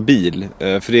kan köra bil.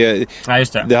 För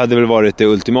det hade väl varit det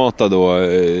ultimata då,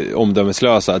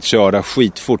 omdömeslösa, att köra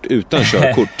skitfort utan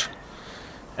körkort.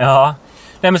 Ja.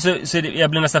 Nej, men så jag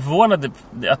blir nästan förvånad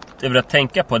över att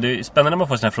tänka på. Det är spännande när man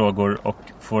får såna här frågor och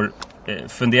får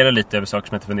fundera lite över saker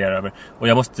som jag inte funderar över. Och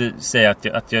jag måste säga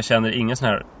att jag känner ingen sån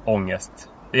här ångest.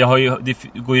 Det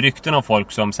går ju rykten om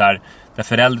folk som så här, där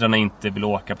föräldrarna inte vill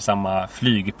åka på samma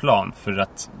flygplan för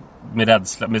att med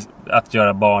rädsla att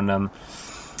göra barnen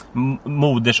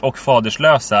moders- och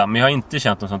faderslösa. Men jag har inte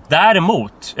känt något sånt.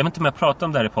 Däremot, jag vet inte om jag pratar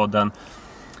om det här i podden,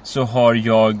 så har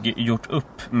jag gjort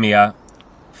upp med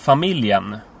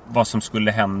familjen vad som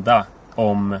skulle hända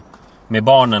med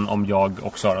barnen om jag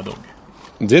och Sara dog.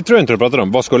 Det tror jag inte du pratar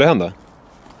om. Vad skulle hända?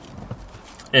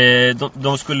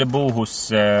 De skulle bo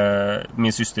hos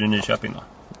min syster i Nyköping då.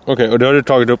 Okej, och det har du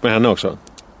tagit upp med henne också?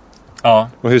 Ja,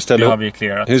 och hur har vi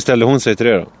clearat. Hur ställde hon sig till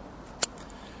det då?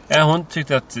 Hon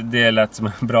tyckte att det lät som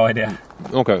en bra idé.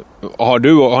 Okej.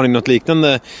 Har ni något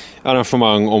liknande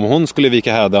arrangemang om hon skulle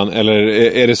vika hädan? Eller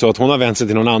är det så att hon har vänt sig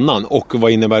till någon annan? Och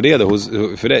vad innebär det då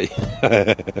för dig?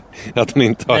 Att hon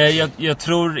inte har... jag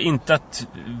tror inte att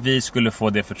vi skulle få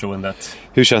det förtroendet.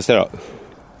 Hur känns det då?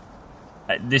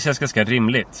 Det känns ganska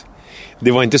rimligt.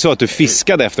 Det var inte så att du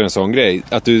fiskade efter en sån grej?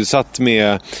 Att du satt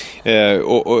med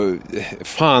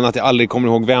fan att jag aldrig kommer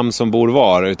ihåg vem som bor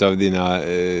var utav dina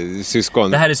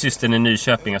syskon. Det här är systern i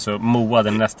Nyköping, alltså Moa,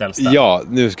 den näst äldsta. Ja,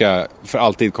 nu ska jag för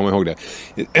alltid komma ihåg det.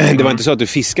 Det var inte så att du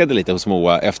fiskade lite hos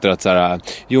Moa efter att såhär,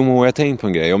 jo Moa, jag tänkte på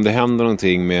en grej. Om det händer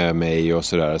någonting med mig och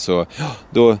sådär, så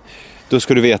då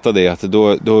ska du veta det, att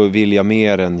då vill jag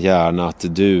mer än gärna att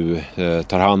du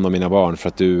tar hand om mina barn, för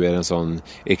att du är en sån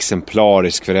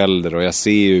exemplarisk förälder och jag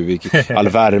ser ju all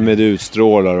värme du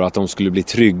utstrålar och att de skulle bli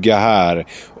trygga här.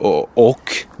 Och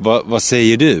vad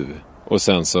säger du? Och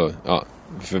sen så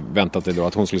förväntat dig då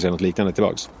att hon skulle säga något liknande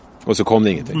tillbaks. Och så kom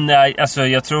det ingenting. Nej, alltså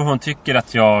jag tror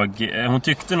hon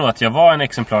tyckte nog att jag var en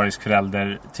exemplarisk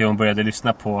förälder till hon började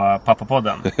lyssna på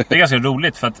Pappapodden. Det är ganska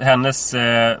roligt för att hennes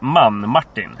man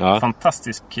Martin,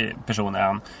 fantastisk person är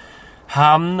han.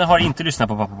 Han har inte lyssnat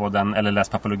på Pappapodden eller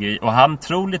läst pappologi, och han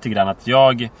tror lite grann att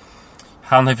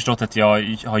han har förstått att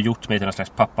jag har gjort mig till en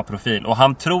slags pappaprofil, och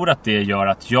han tror att det gör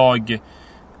att jag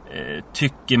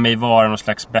tycker mig vara någon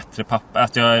slags bättre pappa,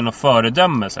 att jag är någon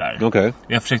föredöme så här. Okay.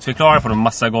 Jag har försökt förklara för dem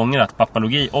massa gånger att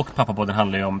pappalogi och Pappapodden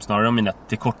handlar ju snarare om mina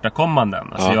tillkortakommanden.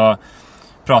 Alltså jag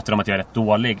pratar om att jag är rätt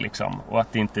dålig liksom, och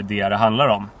att det inte är det handlar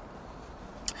om.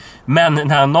 Men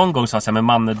när han någon gång sa så här, men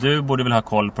Manne, du borde väl ha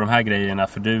koll på de här grejerna,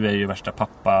 för du är ju värsta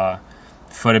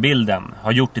pappaförebilden,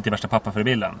 har gjort det till värsta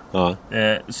pappaförebilden.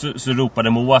 Så ropade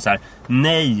Moa så här: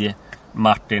 nej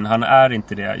Martin, han är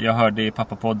inte det. Jag hörde i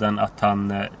Pappapodden att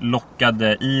han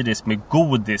lockade Iris med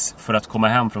godis för att komma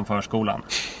hem från förskolan.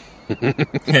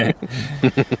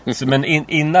 Men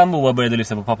innan Moa började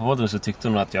lyssna på Pappapodden så tyckte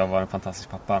hon att jag var en fantastisk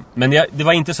pappa. Men det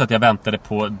var inte så att jag väntade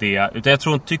på det, utan jag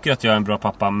tror hon tycker att jag är en bra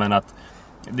pappa, men att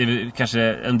det är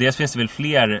kanske, dels finns det väl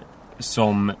fler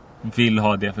som vill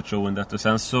ha det förtroendet, och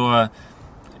sen så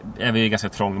är vi ganska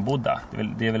trångbodda.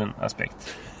 Det är väl en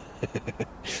aspekt.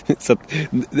 Så att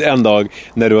en dag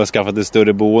när du har skaffat ett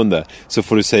större boende så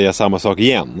får du säga samma sak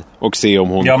igen och se om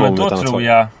hon kommer med ett annat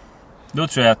svar. Då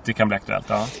tror jag att det kan bli aktuellt,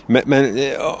 ja. Men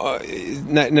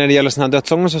när det gäller såna här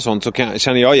dödsångest och sånt, så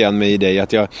känner jag igen mig i dig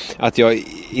att jag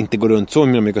inte går runt så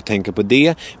mycket och tänker på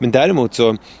det. Men däremot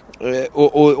så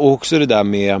och också det där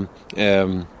med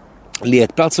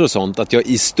lekplatser och sånt, att jag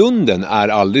i stunden är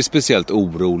aldrig speciellt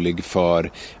orolig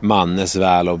för Mannes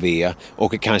väl och ve,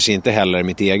 och kanske inte heller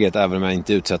mitt eget, även om jag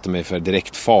inte utsätter mig för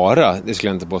direkt fara, det skulle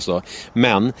jag inte påstå.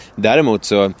 Men däremot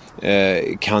så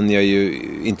kan jag ju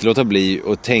inte låta bli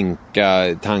att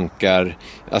tänka tankar,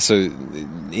 alltså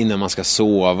innan man ska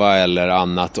sova eller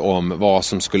annat, om vad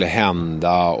som skulle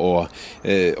hända, och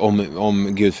om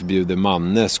Gud förbjuder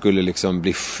Manne skulle liksom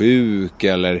bli sjuk,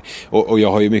 eller och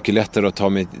jag har ju mycket lättare att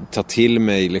ta till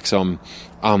mig liksom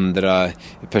andra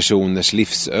personers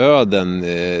livsöden,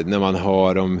 när man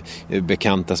hör om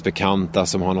bekantas bekanta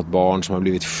som har något barn som har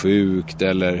blivit sjukt,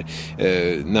 eller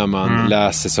när man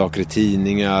läser saker i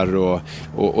tidningar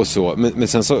och så. Men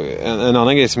sen så en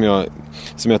annan grej som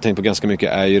jag tänkt på ganska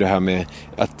mycket är ju det här med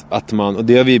att man, och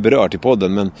det har vi berört i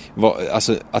podden, men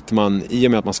alltså att man i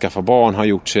och med att man skaffar barn har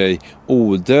gjort sig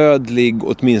odödlig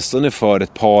åtminstone för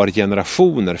ett par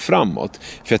generationer framåt.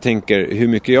 För jag tänker hur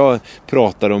mycket jag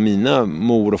pratar om mina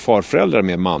mor- och farföräldrar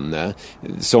med Manne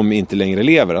som inte längre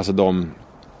lever, alltså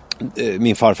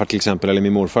min farfar till exempel, eller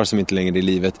min morfar som inte längre är i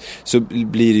livet, så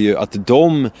blir det ju att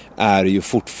de är ju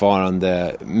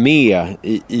fortfarande med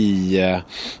i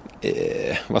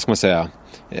vad ska man säga,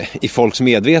 i folks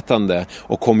medvetande,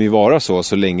 och kommer ju vara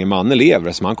så länge Manne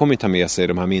lever. Så han kommer ju ta med sig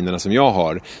de här minnena som jag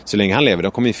har så länge han lever.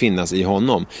 De kommer ju finnas i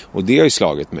honom. Och det har ju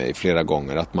slagit mig flera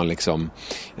gånger att man liksom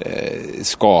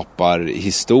skapar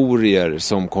historier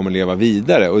som kommer leva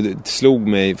vidare. Och det slog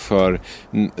mig för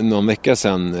några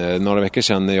veckor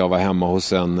sedan när jag var hemma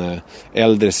hos en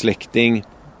äldre släkting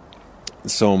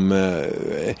som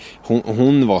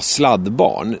hon var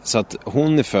sladdbarn, så att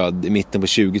hon är född i mitten på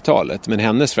 20-talet, men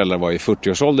hennes föräldrar var i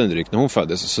 40-årsåldern drygt när hon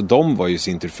föddes, så de var ju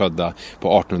sin tur födda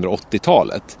på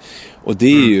 1880-talet. Och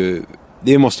det är ju,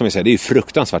 det måste man säga, det är ju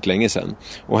fruktansvärt länge sedan.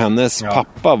 Och hennes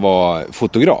pappa var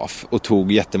fotograf och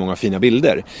tog jättemånga fina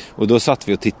bilder. Och då satt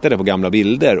vi och tittade på gamla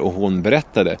bilder och hon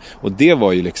berättade. Och det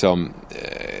var ju liksom,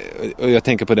 och jag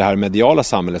tänker på det här mediala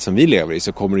samhället som vi lever i,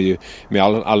 så kommer det ju med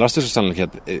allra största sannolikhet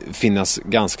finnas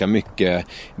ganska mycket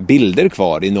bilder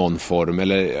kvar i någon form,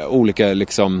 eller olika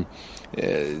liksom,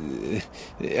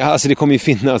 alltså det kommer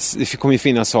ju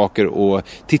finnas saker att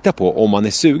titta på om man är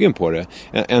sugen på det.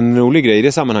 En rolig grej i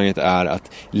det sammanhanget är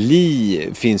att Li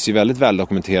finns ju väldigt väl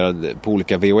dokumenterad på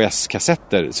olika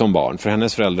VHS-kassetter som barn, för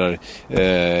hennes föräldrar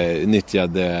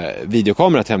nyttjade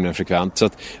videokamera tämligen frekvent, så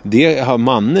att det har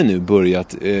Manne nu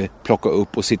börjat plocka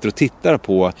upp och sitter och tittar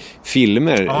på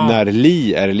filmer när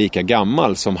Li är lika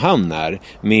gammal som han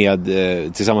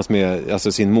är, tillsammans med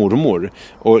alltså sin mormor,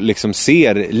 och liksom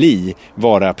ser Li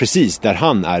vara precis där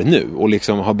han är nu, och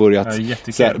liksom har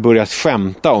börjat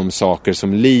skämta om saker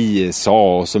som Li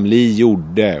sa och som Li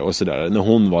gjorde och sådär när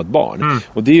hon var ett barn.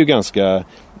 Och det är ju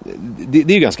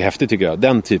ganska häftigt tycker jag,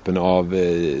 den typen av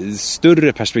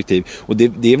större perspektiv. Och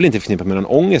det är väl inte förknippat med någon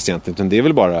ångest egentligen, utan det är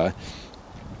väl bara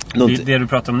det du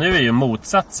pratar om nu är ju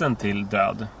motsatsen till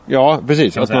död. Ja,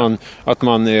 precis, att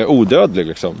man är odödlig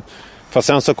liksom. Fast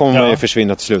sen så kommer man ju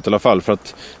försvinna till slut i alla fall, för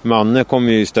att Manne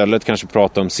kommer ju istället kanske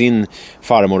prata om sin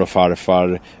farmor och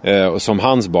farfar och som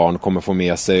hans barn kommer få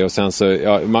med sig, och sen så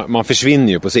man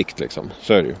försvinner ju på sikt liksom,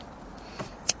 så är det ju.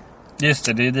 Just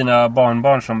det är dina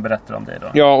barnbarn som berättar om dig då.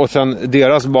 Ja, och sen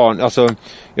deras barn, alltså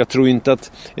jag tror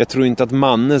inte att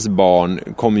Mannes barn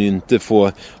kommer ju inte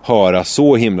få höra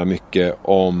så himla mycket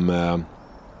om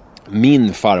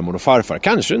min farmor och farfar.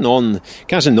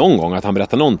 Kanske någon gång att han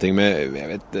berättar någonting, men jag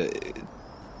vet.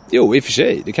 Jo, i och för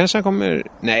sig, det kanske han kommer.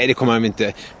 Nej, det kommer han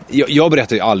inte. Jag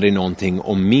berättar ju aldrig någonting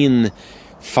om min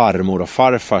farmor och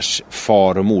farfars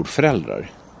far- och morföräldrar.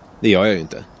 Det gör jag ju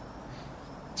inte.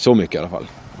 Så mycket i alla fall.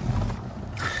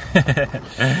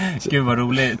 Gud vad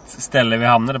roligt ställe vi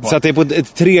hamnade på. Så att det är på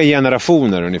 3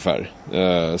 generationer ungefär,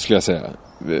 skulle jag säga.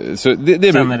 Så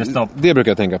det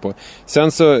brukar jag tänka på.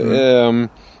 Sen så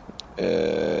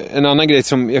en annan grej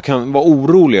som jag kan vara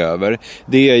orolig över,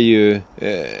 det är ju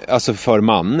alltså för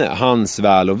Manne, hans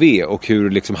väl och ve, och hur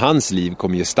liksom hans liv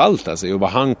kommer gestalta sig och vad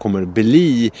han kommer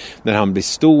bli när han blir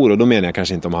stor. Och då menar jag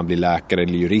kanske inte om han blir läkare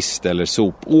eller jurist eller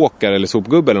sopåkare eller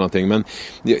sopgubbe eller någonting, men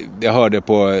jag hörde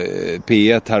på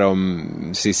P1 här om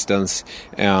sistens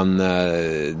en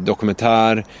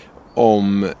dokumentär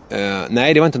om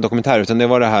nej, det var inte en dokumentär, utan det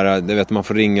var det här, det vet man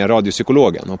får ringa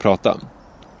radiopsykologen och prata.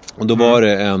 Och då var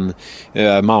det en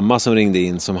mamma som ringde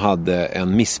in som hade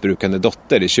en missbrukande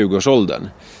dotter i 20-årsåldern.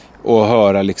 Och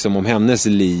höra liksom om hennes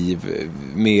liv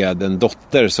med en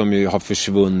dotter som ju har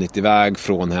försvunnit iväg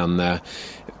från henne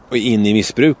och in i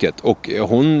missbruket. Och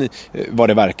hon, vad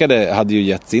det verkade, hade ju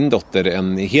gett sin dotter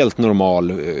en helt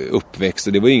normal uppväxt.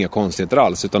 Och det var ju inga konstigheter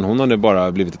alls, utan hon hade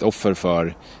bara blivit ett offer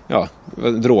för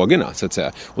drogerna så att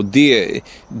säga. Och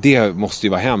det måste ju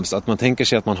vara hemskt att man tänker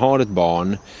sig att man har ett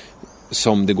barn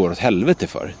som det går åt helvete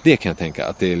för. Det kan jag tänka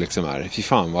att det liksom är, fy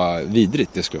fan vad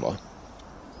vidrigt det skulle vara.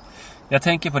 Jag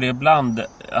tänker på det ibland,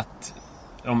 att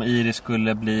om Iris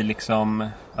skulle bli liksom,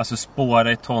 alltså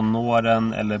spåra i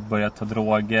tonåren eller börja ta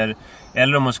droger,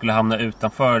 eller om hon skulle hamna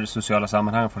utanför sociala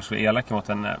sammanhang för att så elaka mot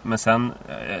henne. Men sen,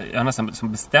 jag har nästan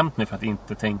bestämt mig för att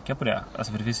inte tänka på det.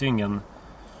 Alltså för det finns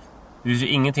ju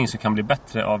ingenting som kan bli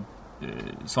bättre av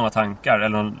sådana tankar,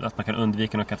 eller att man kan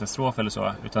undvika någon katastrof eller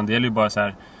så, utan det gäller ju bara så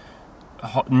här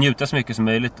njuta så mycket som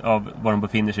möjligt av var de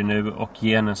befinner sig nu och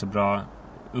ge en så bra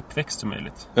uppväxt som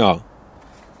möjligt. Ja.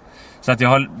 Så att jag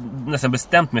har nästan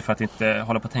bestämt mig för att inte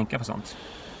hålla på att tänka på sånt.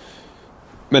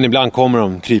 Men ibland kommer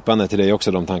de krypande till dig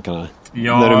också, de tankarna.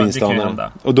 Ja, när du minst det kan ju anar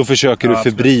hända. Och då försöker du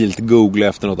absolut febrilt googla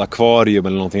efter något akvarium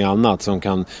eller någonting annat som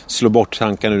kan slå bort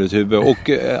tankarna ur ditt huvud. Och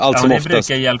det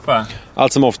brukar hjälpa.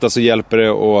 allt som ofta så hjälper det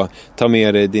att ta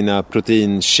med dig dina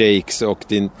proteinshakes och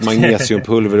din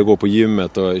magnesiumpulver och gå på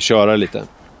gymmet och köra lite.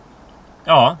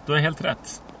 Ja, du är helt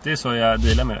rätt. Det är så jag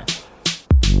dealar med det.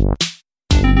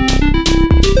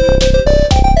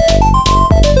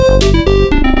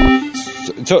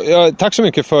 Tack så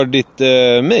mycket för ditt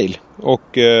mejl.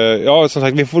 Och som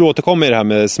sagt, vi får återkomma i det här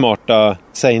med smarta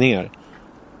sägningar.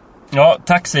 Ja,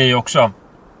 tack säger jag också.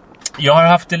 Jag har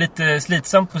haft det lite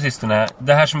slitsamt på sistone.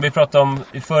 Det här som vi pratade om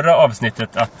i förra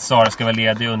avsnittet, att Sara ska vara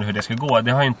ledig under hur det ska gå,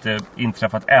 det har ju inte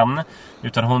inträffat än.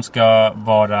 Utan hon ska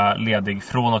vara ledig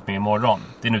från och med imorgon.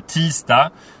 Det är nu tisdag,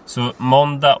 så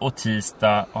måndag och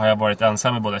tisdag har jag varit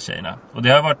ensam med båda tjejerna. Och det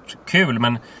har varit kul,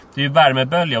 men det är ju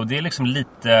värmebölja och det är liksom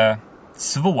lite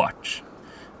svårt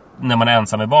när man är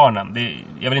ensam med barnen.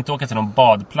 Jag vill inte åka till någon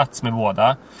badplats med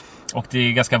båda. Och det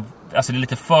är ganska, alltså det är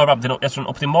lite för varmt. Jag tror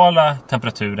den optimala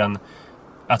temperaturen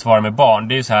att vara med barn,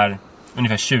 det är ju så här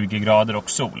ungefär 20 grader och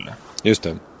sol. Just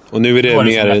det. Och nu är det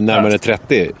mer närmare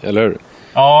 30, eller hur?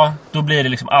 Ja, då blir det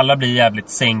liksom, alla blir jävligt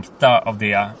sänkta av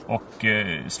det. Och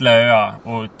slöa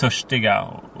och törstiga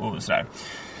och sådär.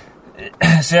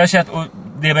 Så jag känner att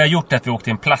det vi har gjort är att vi åkte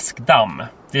till en plaskdamm.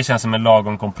 Det känns som en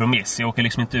lagom kompromiss. Jag åker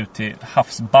liksom inte ut till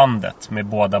havsbandet med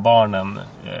båda barnen.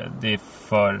 Det är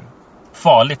för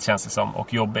farligt, känns det som,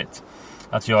 och jobbigt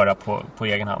att göra på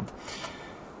egen hand.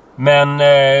 Men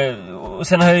och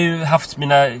sen har jag ju haft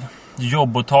mina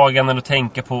jobbåtaganden att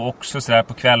tänka på också så där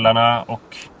på kvällarna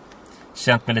och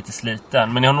känt mig lite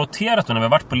sliten. Men jag har noterat när vi har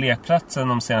varit på lekplatsen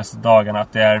de senaste dagarna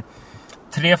att det är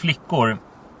 3 flickor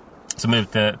som är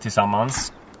ute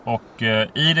tillsammans. Och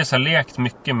Iris har lekt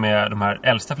mycket med de här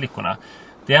äldsta flickorna.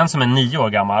 Det är en som är 9 år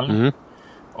gammal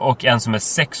och en som är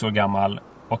 6 år gammal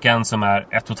och en som är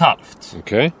 1,5.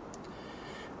 Okej.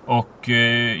 Och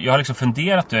jag har liksom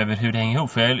funderat över hur det hänger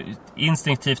ihop. För jag har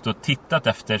instinktivt då tittat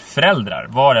efter föräldrar.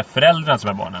 Var är föräldrarna som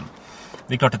är barnen?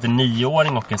 Det är klart att en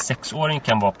 9-åring och en 6-åring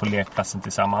kan vara på lekplatsen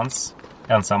tillsammans,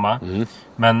 ensamma.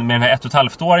 Men med den här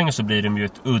 1,5-åringen så blir de ju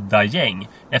ett udda gäng.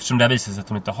 Eftersom det visar sig att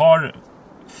de inte har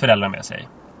föräldrar med sig.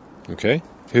 Okej.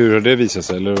 Hur har det visat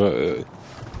sig? Eller?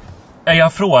 Jag har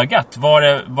frågat,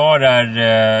 var är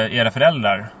era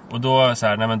föräldrar? Och då så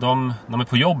här, nej men de är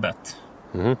på jobbet.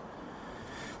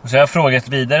 Och så har jag frågat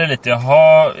vidare lite.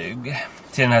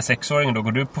 Till den här 6-åringen då,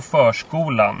 går du på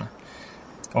förskolan?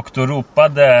 Och då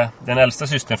ropade den äldsta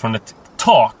systern från ett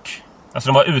tak. Alltså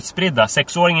de var utspridda.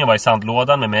 6-åringen var i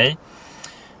sandlådan med mig.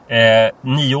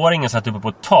 9-åringen satt uppe på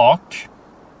ett tak.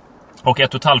 Och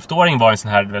 1,5-åringen var en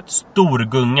sån här stor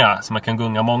gunga som man kan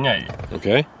gunga många i.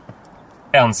 Okej.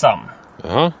 Ensam.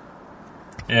 Jaha.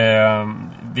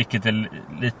 Vilket är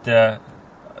lite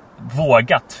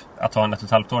vågat att ha en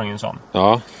 1,5-åring i en sån.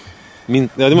 Ja.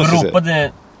 Det måste jag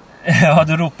säga. Ja,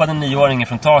 då ropade 9-åringen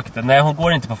från taket. Nej, hon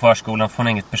går inte på förskolan för hon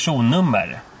har inget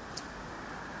personnummer.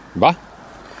 Va?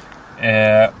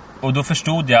 Och då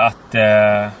förstod jag att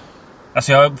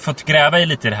alltså jag har fått gräva i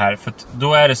lite i det här. För att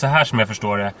då är det så här som jag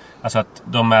förstår det. Alltså att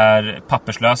de är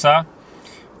papperslösa.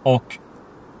 Och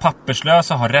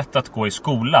papperslösa har rätt att gå i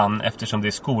skolan eftersom det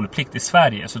är skolplikt i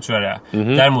Sverige, så tror jag det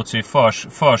är. Däremot så är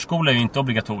förskola ju inte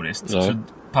obligatoriskt. Nej. Så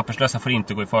papperslösa får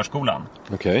inte gå i förskolan.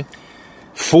 Okej.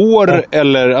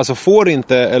 Får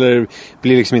inte eller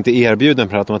blir liksom inte erbjuden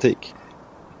per automatik?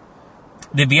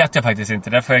 Det vet jag faktiskt inte,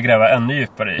 där får jag gräva ännu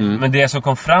djupare i. Men det som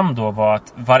kom fram då var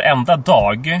att varenda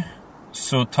dag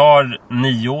så tar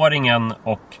 9-åringen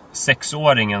och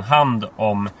 6-åringen hand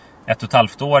om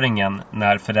 1,5-åringen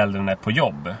när föräldrarna är på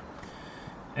jobb.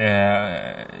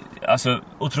 Alltså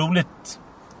otroligt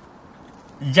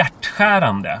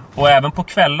hjärtskärande. Och även på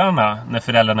kvällarna när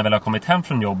föräldrarna väl har kommit hem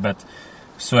från jobbet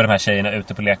så är de här tjejerna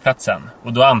ute på lekplatsen.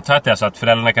 Och då antar jag att det är så att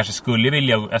föräldrarna kanske skulle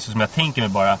vilja, alltså som jag tänker mig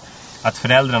bara, att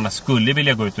föräldrarna skulle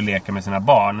vilja gå ut och leka med sina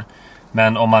barn.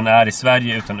 Men om man är i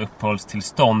Sverige utan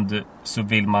uppehållstillstånd så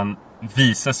vill man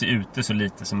visa sig ute så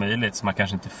lite som möjligt. Så man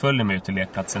kanske inte följer med ut till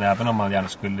lekplatsen även om man gärna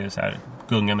skulle så här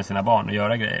gunga med sina barn och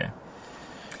göra grejer.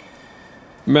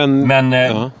 Men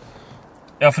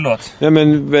ja, förlåt. Ja,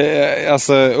 men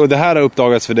alltså, och det här har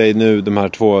uppdagats för dig nu de här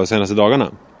 2 senaste dagarna?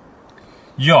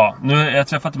 Ja, nu har jag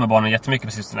träffat de här barnen jättemycket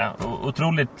på sistone.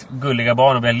 Otroligt gulliga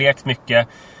barn och vi har lekt mycket.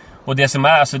 Och det som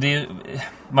är, alltså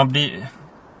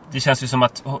det känns ju som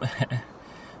att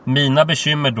mina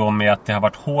bekymmer då med att det har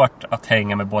varit hårt att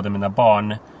hänga med båda mina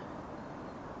barn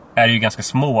är ju ganska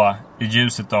små i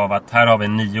ljuset av att här har vi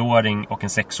en 9-åring och en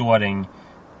 6-åring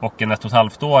och en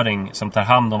 1,5-åring som tar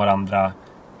hand om varandra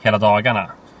hela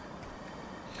dagarna.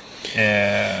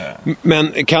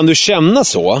 Men kan du känna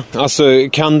så? Alltså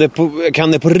kan det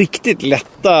på riktigt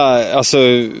lätta, alltså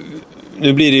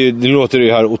nu blir det ju, det låter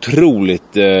ju här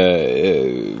otroligt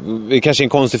kanske en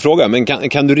konstig fråga, men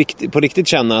kan du på riktigt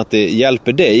känna att det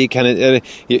hjälper dig?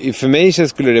 För mig så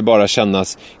skulle det bara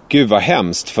kännas, gud vad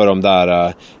hemskt för de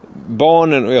där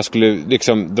barnen, och jag skulle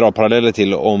liksom dra paralleller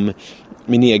till om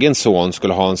min egen son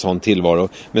skulle ha en sån tillvaro,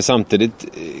 men samtidigt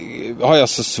har jag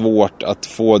så svårt att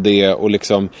få det och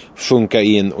liksom sjunka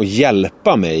in och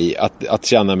hjälpa mig att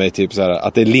känna mig typ så här,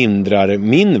 att det lindrar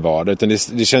min vardag, utan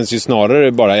det känns ju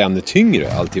snarare bara ännu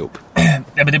tyngre alltihop.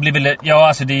 Ja, men det blir väl, ja,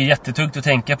 alltså det är jättetungt att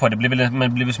tänka på. Det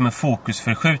blir väl som en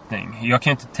fokusförskjutning. Jag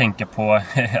kan ju inte tänka på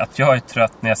att jag är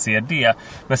trött när jag ser det.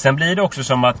 Men sen blir det också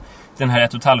som att den här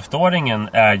 1,5-åringen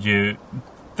är ju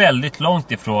väldigt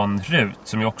långt ifrån Rut,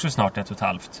 som ju också snart är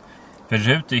 1,5. För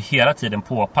Rut är ju hela tiden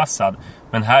påpassad.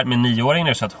 Men här med 9-åringen är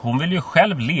det så att hon vill ju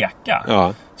själv leka.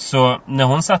 Ja. Så när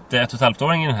hon satte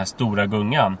 1,5-åringen i den här stora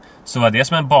gungan, så var det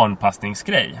som en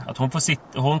barnpassningsgrej. Att hon får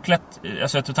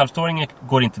alltså 1,5-åringen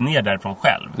går inte ner därifrån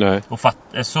själv. Nej. Och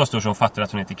så stor som hon fattar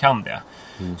att hon inte kan det.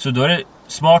 Så då är det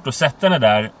smart att sätta henne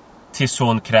där tills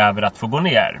hon kräver att få gå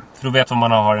ner. För då vet vad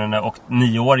man har henne, och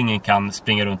 9-åringen kan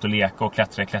springa runt och leka och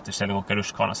klättra i klätterställning och åka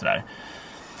rutschkana och sådär.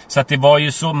 Så att det var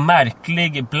ju så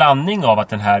märklig blandning av att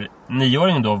den här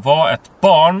 9-åringen då var ett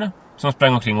barn som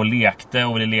sprang omkring och lekte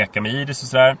och ville leka med Iris och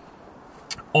sådär.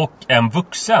 Och en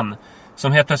vuxen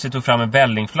som helt plötsligt tog fram en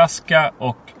vällingflaska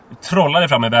och trollade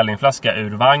fram en vällingflaska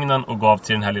ur vagnen och gav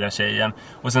till den här lilla tjejen.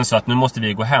 Och sen sa att nu måste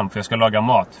vi gå hem för jag ska laga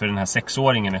mat, för den här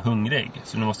 6-åringen är hungrig.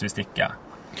 Så nu måste vi sticka.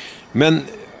 Men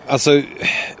alltså,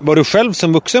 var du själv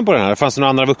som vuxen på den här? Fanns det några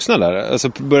andra vuxna där? Alltså,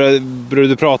 började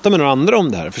du prata med några andra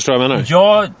om det här? Förstår du vad jag menar?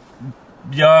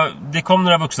 Ja, det kom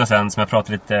några vuxna sen som jag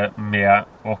pratade lite med,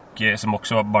 och som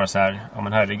också var bara så här, ja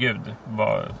men herregud,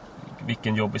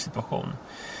 vilken jobbig situation.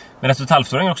 Men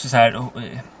 1,5-åringen är också så här,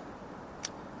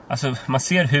 alltså man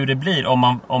ser hur det blir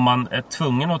om man är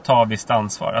tvungen att ta visst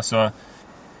ansvar. Alltså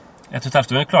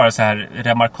 1,5-åringen klarar så här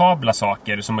remarkabla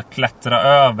saker som att klättra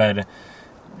över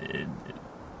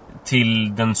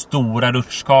till den stora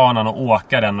rutschkanan och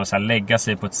åka den och så här lägga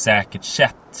sig på ett säkert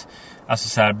sätt. Alltså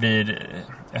så här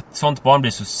ett sånt barn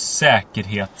blir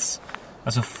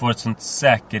så får ett sånt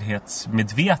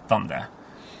säkerhetsmedvetande.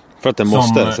 För att den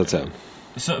måste, så att säga.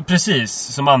 Precis,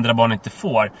 som andra barn inte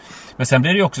får. Men sen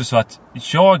blir det ju också så att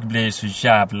jag blir så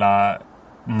jävla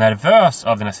nervös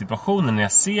av den här situationen när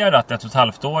jag ser att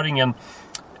 1,5-åringen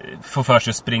får för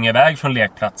sig att springa iväg från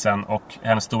lekplatsen och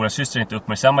hennes stora syster inte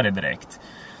uppmärksammar det direkt.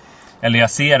 Eller jag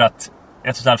ser att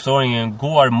 1,5-åringen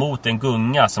går mot en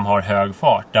gunga som har hög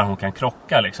fart där hon kan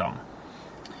krocka liksom.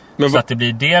 Så att det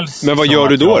blir dels. Men vad gör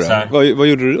du då? Vad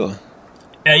gjorde du då?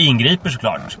 Jag ingriper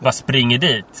såklart. Bara springer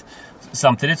dit.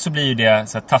 Samtidigt så blir ju det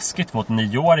så här taskigt mot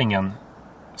 9-åringen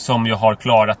som ju har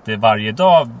klarat det varje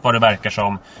dag, vad det verkar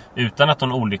som, utan att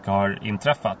någon olycka har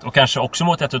inträffat. Och kanske också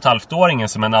mot 1,5-åringen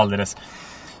som en alldeles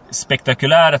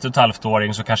spektakulär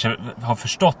 1,5-åring som kanske har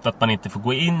förstått att man inte får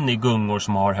gå in i gungor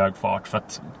som har hög fart, för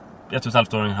att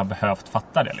 1,5-åringen har behövt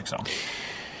fatta det liksom.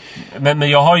 Men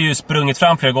jag har ju sprungit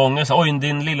fram flera gånger så, oj,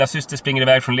 din lilla syster springer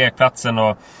iväg från lekplatsen,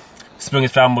 och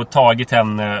sprungit fram och tagit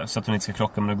henne så att hon inte ska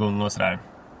krocka med gungor och sådär.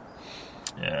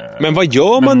 Men vad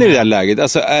gör man i det där läget?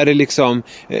 Alltså är det liksom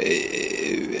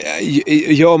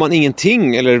gör man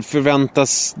ingenting, eller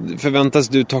förväntas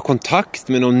du ta kontakt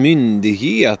med någon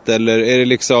myndighet, eller är det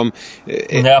liksom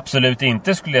Nej, absolut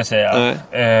inte skulle jag säga.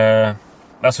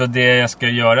 Alltså det jag ska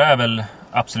göra är väl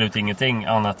absolut ingenting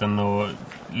annat än att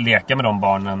leka med de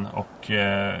barnen och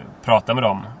prata med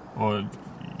dem och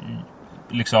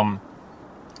liksom.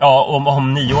 Ja,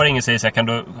 om 9-åringen säger så här, kan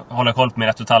du hålla koll på min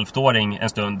 1,5-åring en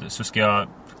stund så ska jag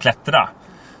klättra.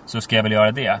 Så ska jag väl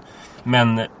göra det.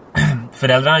 Men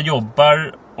föräldrarna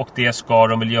jobbar och det ska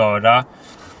de väl göra.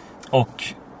 Och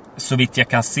så vitt jag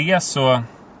kan se så.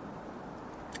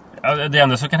 Det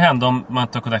enda som kan hända om man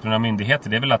tar kontakt med några myndigheter,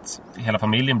 det är väl att hela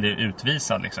familjen blir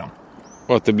utvisad liksom.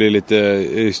 Och att det blir lite,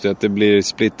 just det, att det blir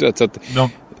splittrat. Så att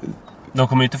de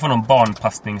kommer ju inte få någon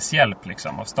barnpassningshjälp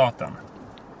liksom av staten.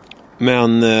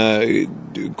 Men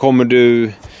kommer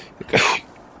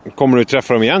du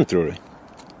träffa dem igen, tror du?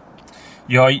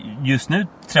 Ja, just nu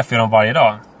träffar jag dem varje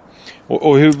dag.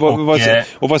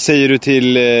 Och vad säger du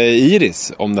till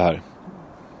Iris om det här?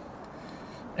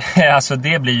 Alltså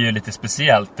det blir ju lite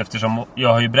speciellt eftersom jag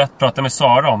har ju pratat med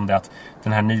Sara om det, att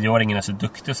den här 9-åringen är så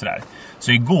duktig och sådär.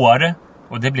 Så igår,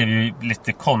 och det blev ju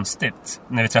lite konstigt,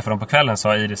 när vi träffade dem på kvällen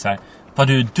sa Iris så här: vad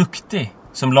du är duktig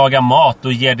som lagar mat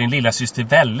och ger din lilla syster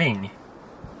välling.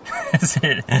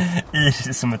 Säger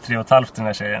Iris som är 3,5, den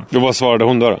här tjejen. Och vad svarade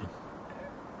hon då?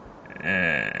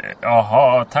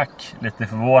 Jaha, tack. Lite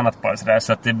förvånat bara sådär.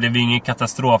 Så att det blev ju ingen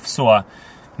katastrof så.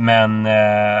 Men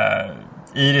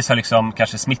Iris har liksom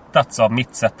kanske smittats av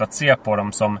mitt sätt att se på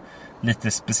dem som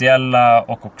lite speciella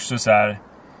och också så här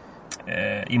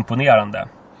imponerande.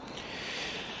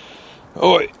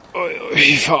 Oj,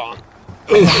 fan.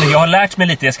 Men jag har lärt mig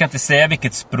lite, jag ska inte säga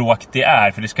vilket språk det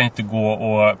är, för det ska inte gå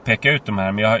och peka ut de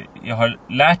här. Men jag har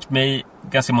lärt mig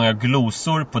ganska många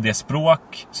glosor på det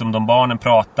språk som de barnen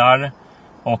pratar.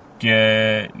 Och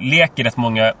leker rätt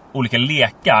många olika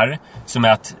lekar. Som är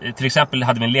att, till exempel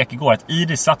hade vi en lek igår att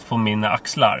Iris satt på mina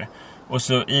axlar. Och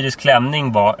så Iris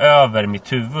klänning var över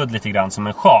mitt huvud lite grann som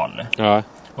en sjal. Ja.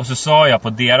 Och så sa jag på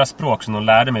deras språk som de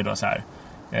lärde mig då så här: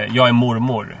 jag är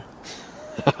mormor.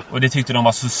 Och det tyckte de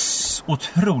var så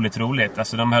otroligt roligt.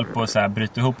 Alltså de höll på att så här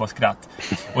bryta ihop och skratt.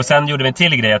 Och sen gjorde vi en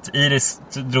till grej, att Iris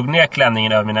drog ner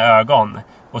klänningen över mina ögon.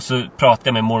 Och så pratade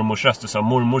jag med mormors röst och sa: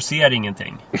 mormor ser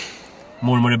ingenting.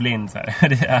 Mormor är blind så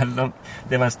här.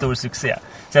 Det var en stor succé.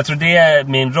 Så jag tror det är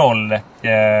min roll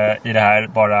i det här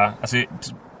bara. Alltså,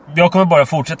 jag kommer bara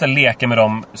fortsätta leka med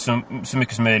dem så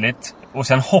mycket som möjligt. Och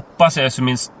sen hoppas jag, så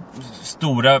min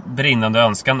stora brinnande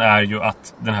önskan är ju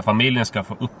att den här familjen ska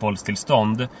få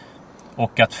uppehållstillstånd.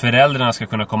 Och att föräldrarna ska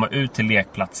kunna komma ut till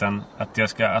lekplatsen. Att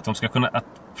de ska kunna,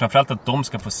 framförallt att de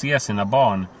ska få se sina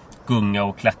barn gunga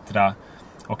och klättra.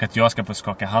 Och att jag ska få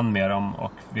skaka hand med dem.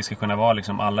 Och vi ska kunna vara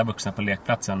liksom alla vuxna på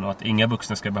lekplatsen. Och att inga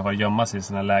vuxna ska behöva gömma sig i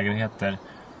sina lägenheter.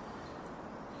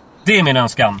 Det är min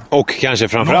önskan. Och kanske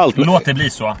framförallt... Låt det bli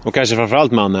så. Och kanske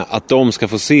framförallt, Manne, att de ska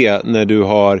få se när du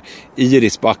har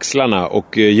Iris på axlarna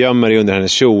och gömmer dig under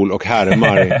hennes kjol och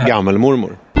härmar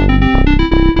gammelmormor.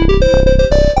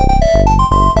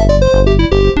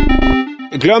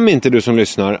 Glöm inte, du som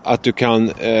lyssnar, att du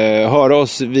kan höra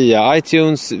oss via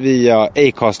iTunes, via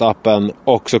Acast-appen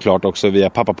och såklart också via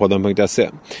pappapodden.se.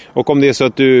 Och om det är så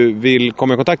att du vill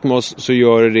komma i kontakt med oss så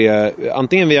gör det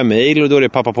antingen via mail, och då är det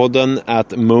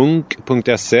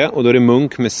pappapodden@munk.se, och då är det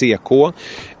munk med CK.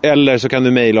 Eller så kan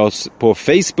du mejla oss på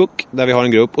Facebook där vi har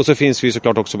en grupp, och så finns vi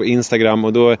såklart också på Instagram,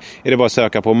 och då är det bara att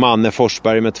söka på Manne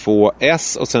Forsberg med 2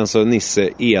 S och sen så Nisse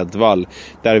Edvall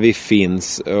där vi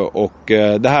finns. Och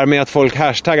det här med att folk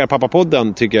hashtaggar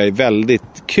pappapodden tycker jag är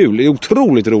väldigt kul. Det är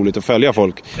otroligt roligt att följa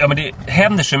folk. Ja, men det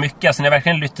händer så mycket, alltså, ni har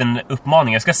verkligen lytt en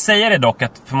uppmaning. Jag ska säga det dock,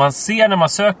 att för man ser när man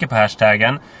söker på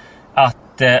hashtaggen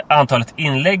att antalet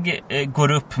inlägg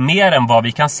går upp mer än vad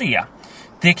vi kan se.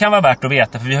 Det kan vara värt att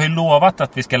veta, för vi har ju lovat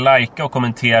att vi ska likea och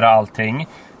kommentera allting.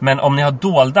 Men om ni har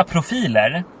dolda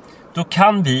profiler, då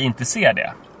kan vi inte se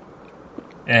det.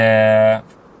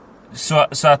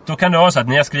 Så att då kan det vara så att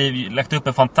ni har lagt upp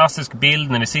en fantastisk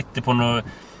bild när vi sitter på någon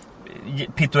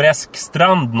pittoresk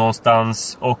strand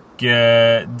någonstans och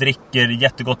dricker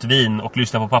jättegott vin och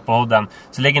lyssnar på pappapodden.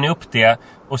 Så lägger ni upp det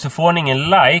och så får ni ingen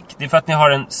like. Det är för att ni har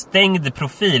en stängd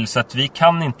profil så att vi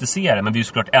kan inte se det. Men vi är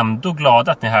såklart ändå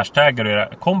glada att ni hashtaggar och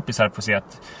era kompisar får se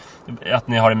att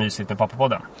ni har det mysigt med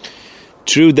pappapodden.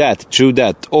 True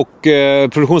that. Och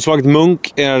produktionsbolaget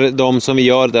Munk är de som vi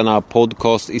gör denna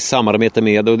podcast i samarbete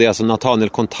med. Och det är alltså Nathaniel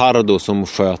Contardo som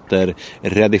sköter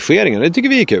redigeringen. Det tycker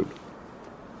vi är kul.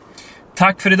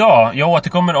 Tack för idag. Jag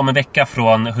återkommer om en vecka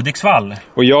från Hudiksvall.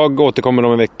 Och jag återkommer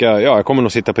om en vecka. Ja, jag kommer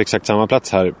nog sitta på exakt samma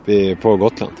plats här på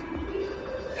Gotland.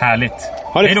 Härligt.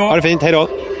 Ha det fint, hej då.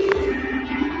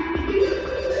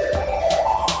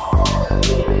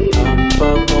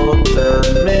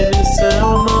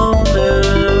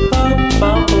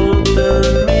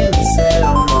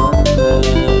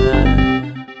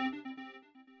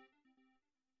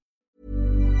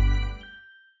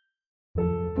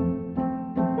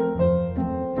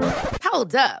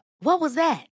 Hold up. What was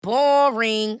that?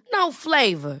 Boring. No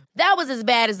flavor. That was as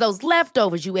bad as those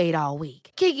leftovers you ate all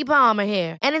week. Keke Palmer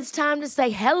here, and it's time to say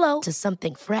hello to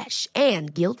something fresh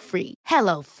and guilt-free.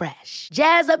 Hello Fresh.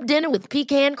 Jazz up dinner with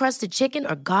pecan-crusted chicken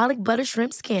or garlic butter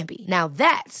shrimp scampi. Now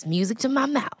that's music to my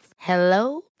mouth.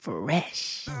 Hello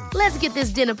Fresh. Let's get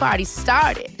this dinner party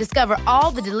started. Discover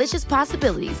all the delicious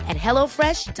possibilities at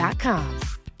hellofresh.com.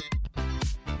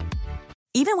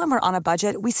 Even when we're on a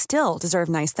budget, we still deserve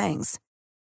nice things.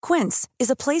 Quince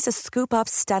is a place to scoop up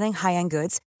stunning high-end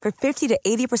goods for 50 to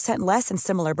 80% less than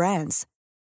similar brands.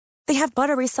 They have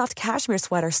buttery soft cashmere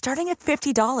sweaters starting at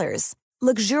 $50,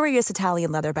 luxurious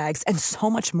Italian leather bags, and so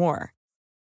much more.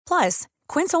 Plus,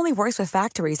 Quince only works with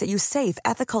factories that use safe,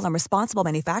 ethical, and responsible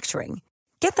manufacturing.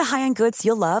 Get the high-end goods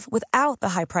you'll love without the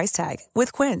high price tag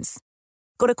with Quince.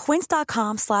 Go to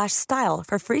quince.com/style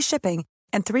for free shipping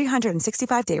and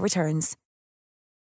 365-day returns.